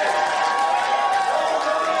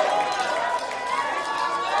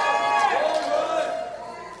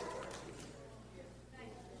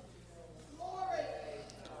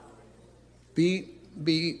 Be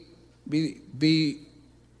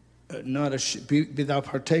thou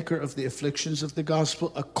partaker of the afflictions of the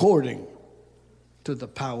gospel according to the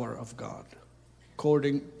power of God.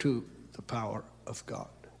 According to the power of God.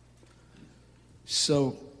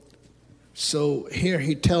 So here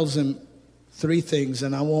he tells him 3 things,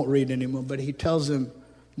 and I won't read anymore, but he tells him,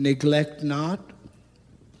 neglect not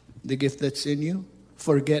the gift that's in you,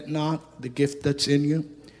 forget not the gift that's in you,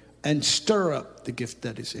 and stir up the gift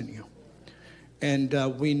that is in you. And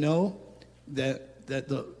we know that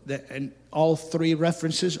and all 3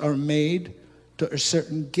 references are made to a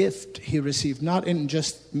certain gift he received, not in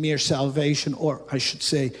just mere salvation, or I should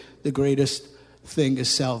say the greatest thing is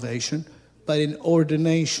salvation, but in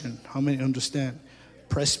ordination. How many understand?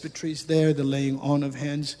 Presbytery is there, the laying on of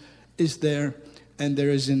hands is there, and there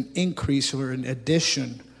is an increase or an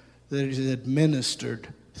addition that is administered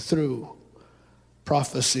through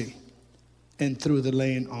prophecy and through the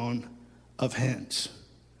laying on of hands.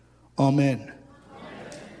 Amen.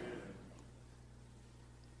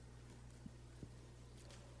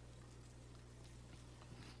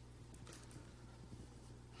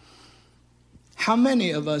 How many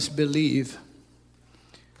of us believe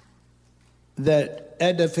that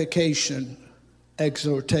edification,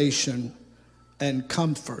 exhortation, and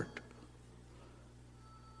comfort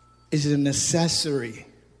is a necessary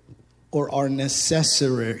or are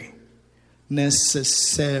necessary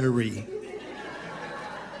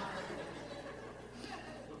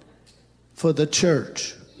for the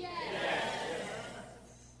church?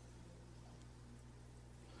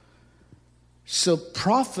 So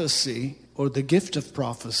prophecy, or the gift of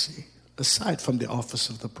prophecy, aside from the office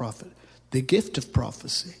of the prophet, the gift of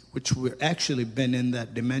prophecy, which we've actually been in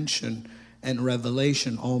that dimension and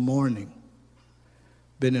revelation all morning,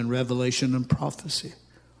 been in revelation and prophecy.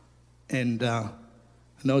 And I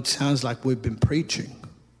know it sounds like we've been preaching,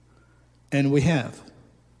 and we have,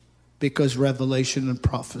 because revelation and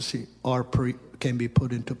prophecy can be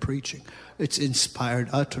put into preaching. It's inspired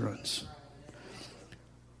utterance.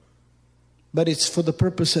 But it's for the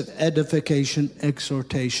purpose of edification,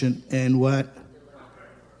 exhortation, and what?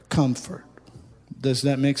 Comfort. Does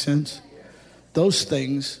that make sense? Those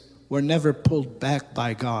things were never pulled back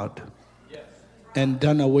by God and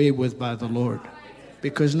done away with by the Lord.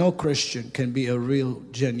 Because no Christian can be a real,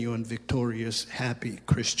 genuine, victorious, happy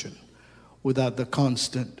Christian without the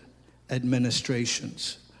constant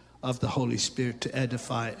administrations of the Holy Spirit to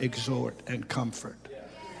edify, exhort, and comfort.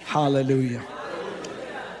 Hallelujah.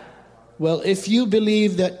 Well, if you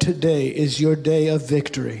believe that today is your day of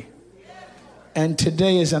victory, and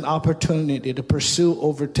today is an opportunity to pursue,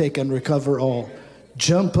 overtake, and recover all,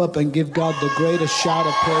 jump up and give God the greatest shout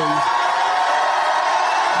of praise.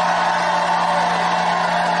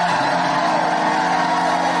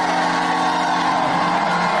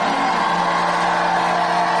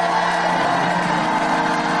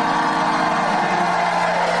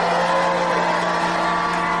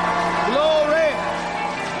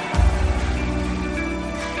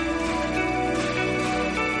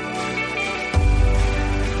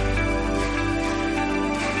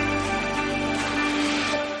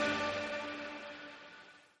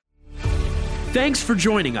 Thanks for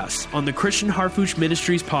joining us on the Christian Harfouche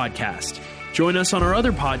Ministries podcast. Join us on our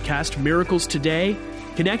other podcast, Miracles Today.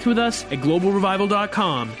 Connect with us at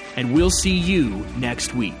globalrevival.com, and we'll see you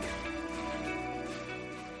next week.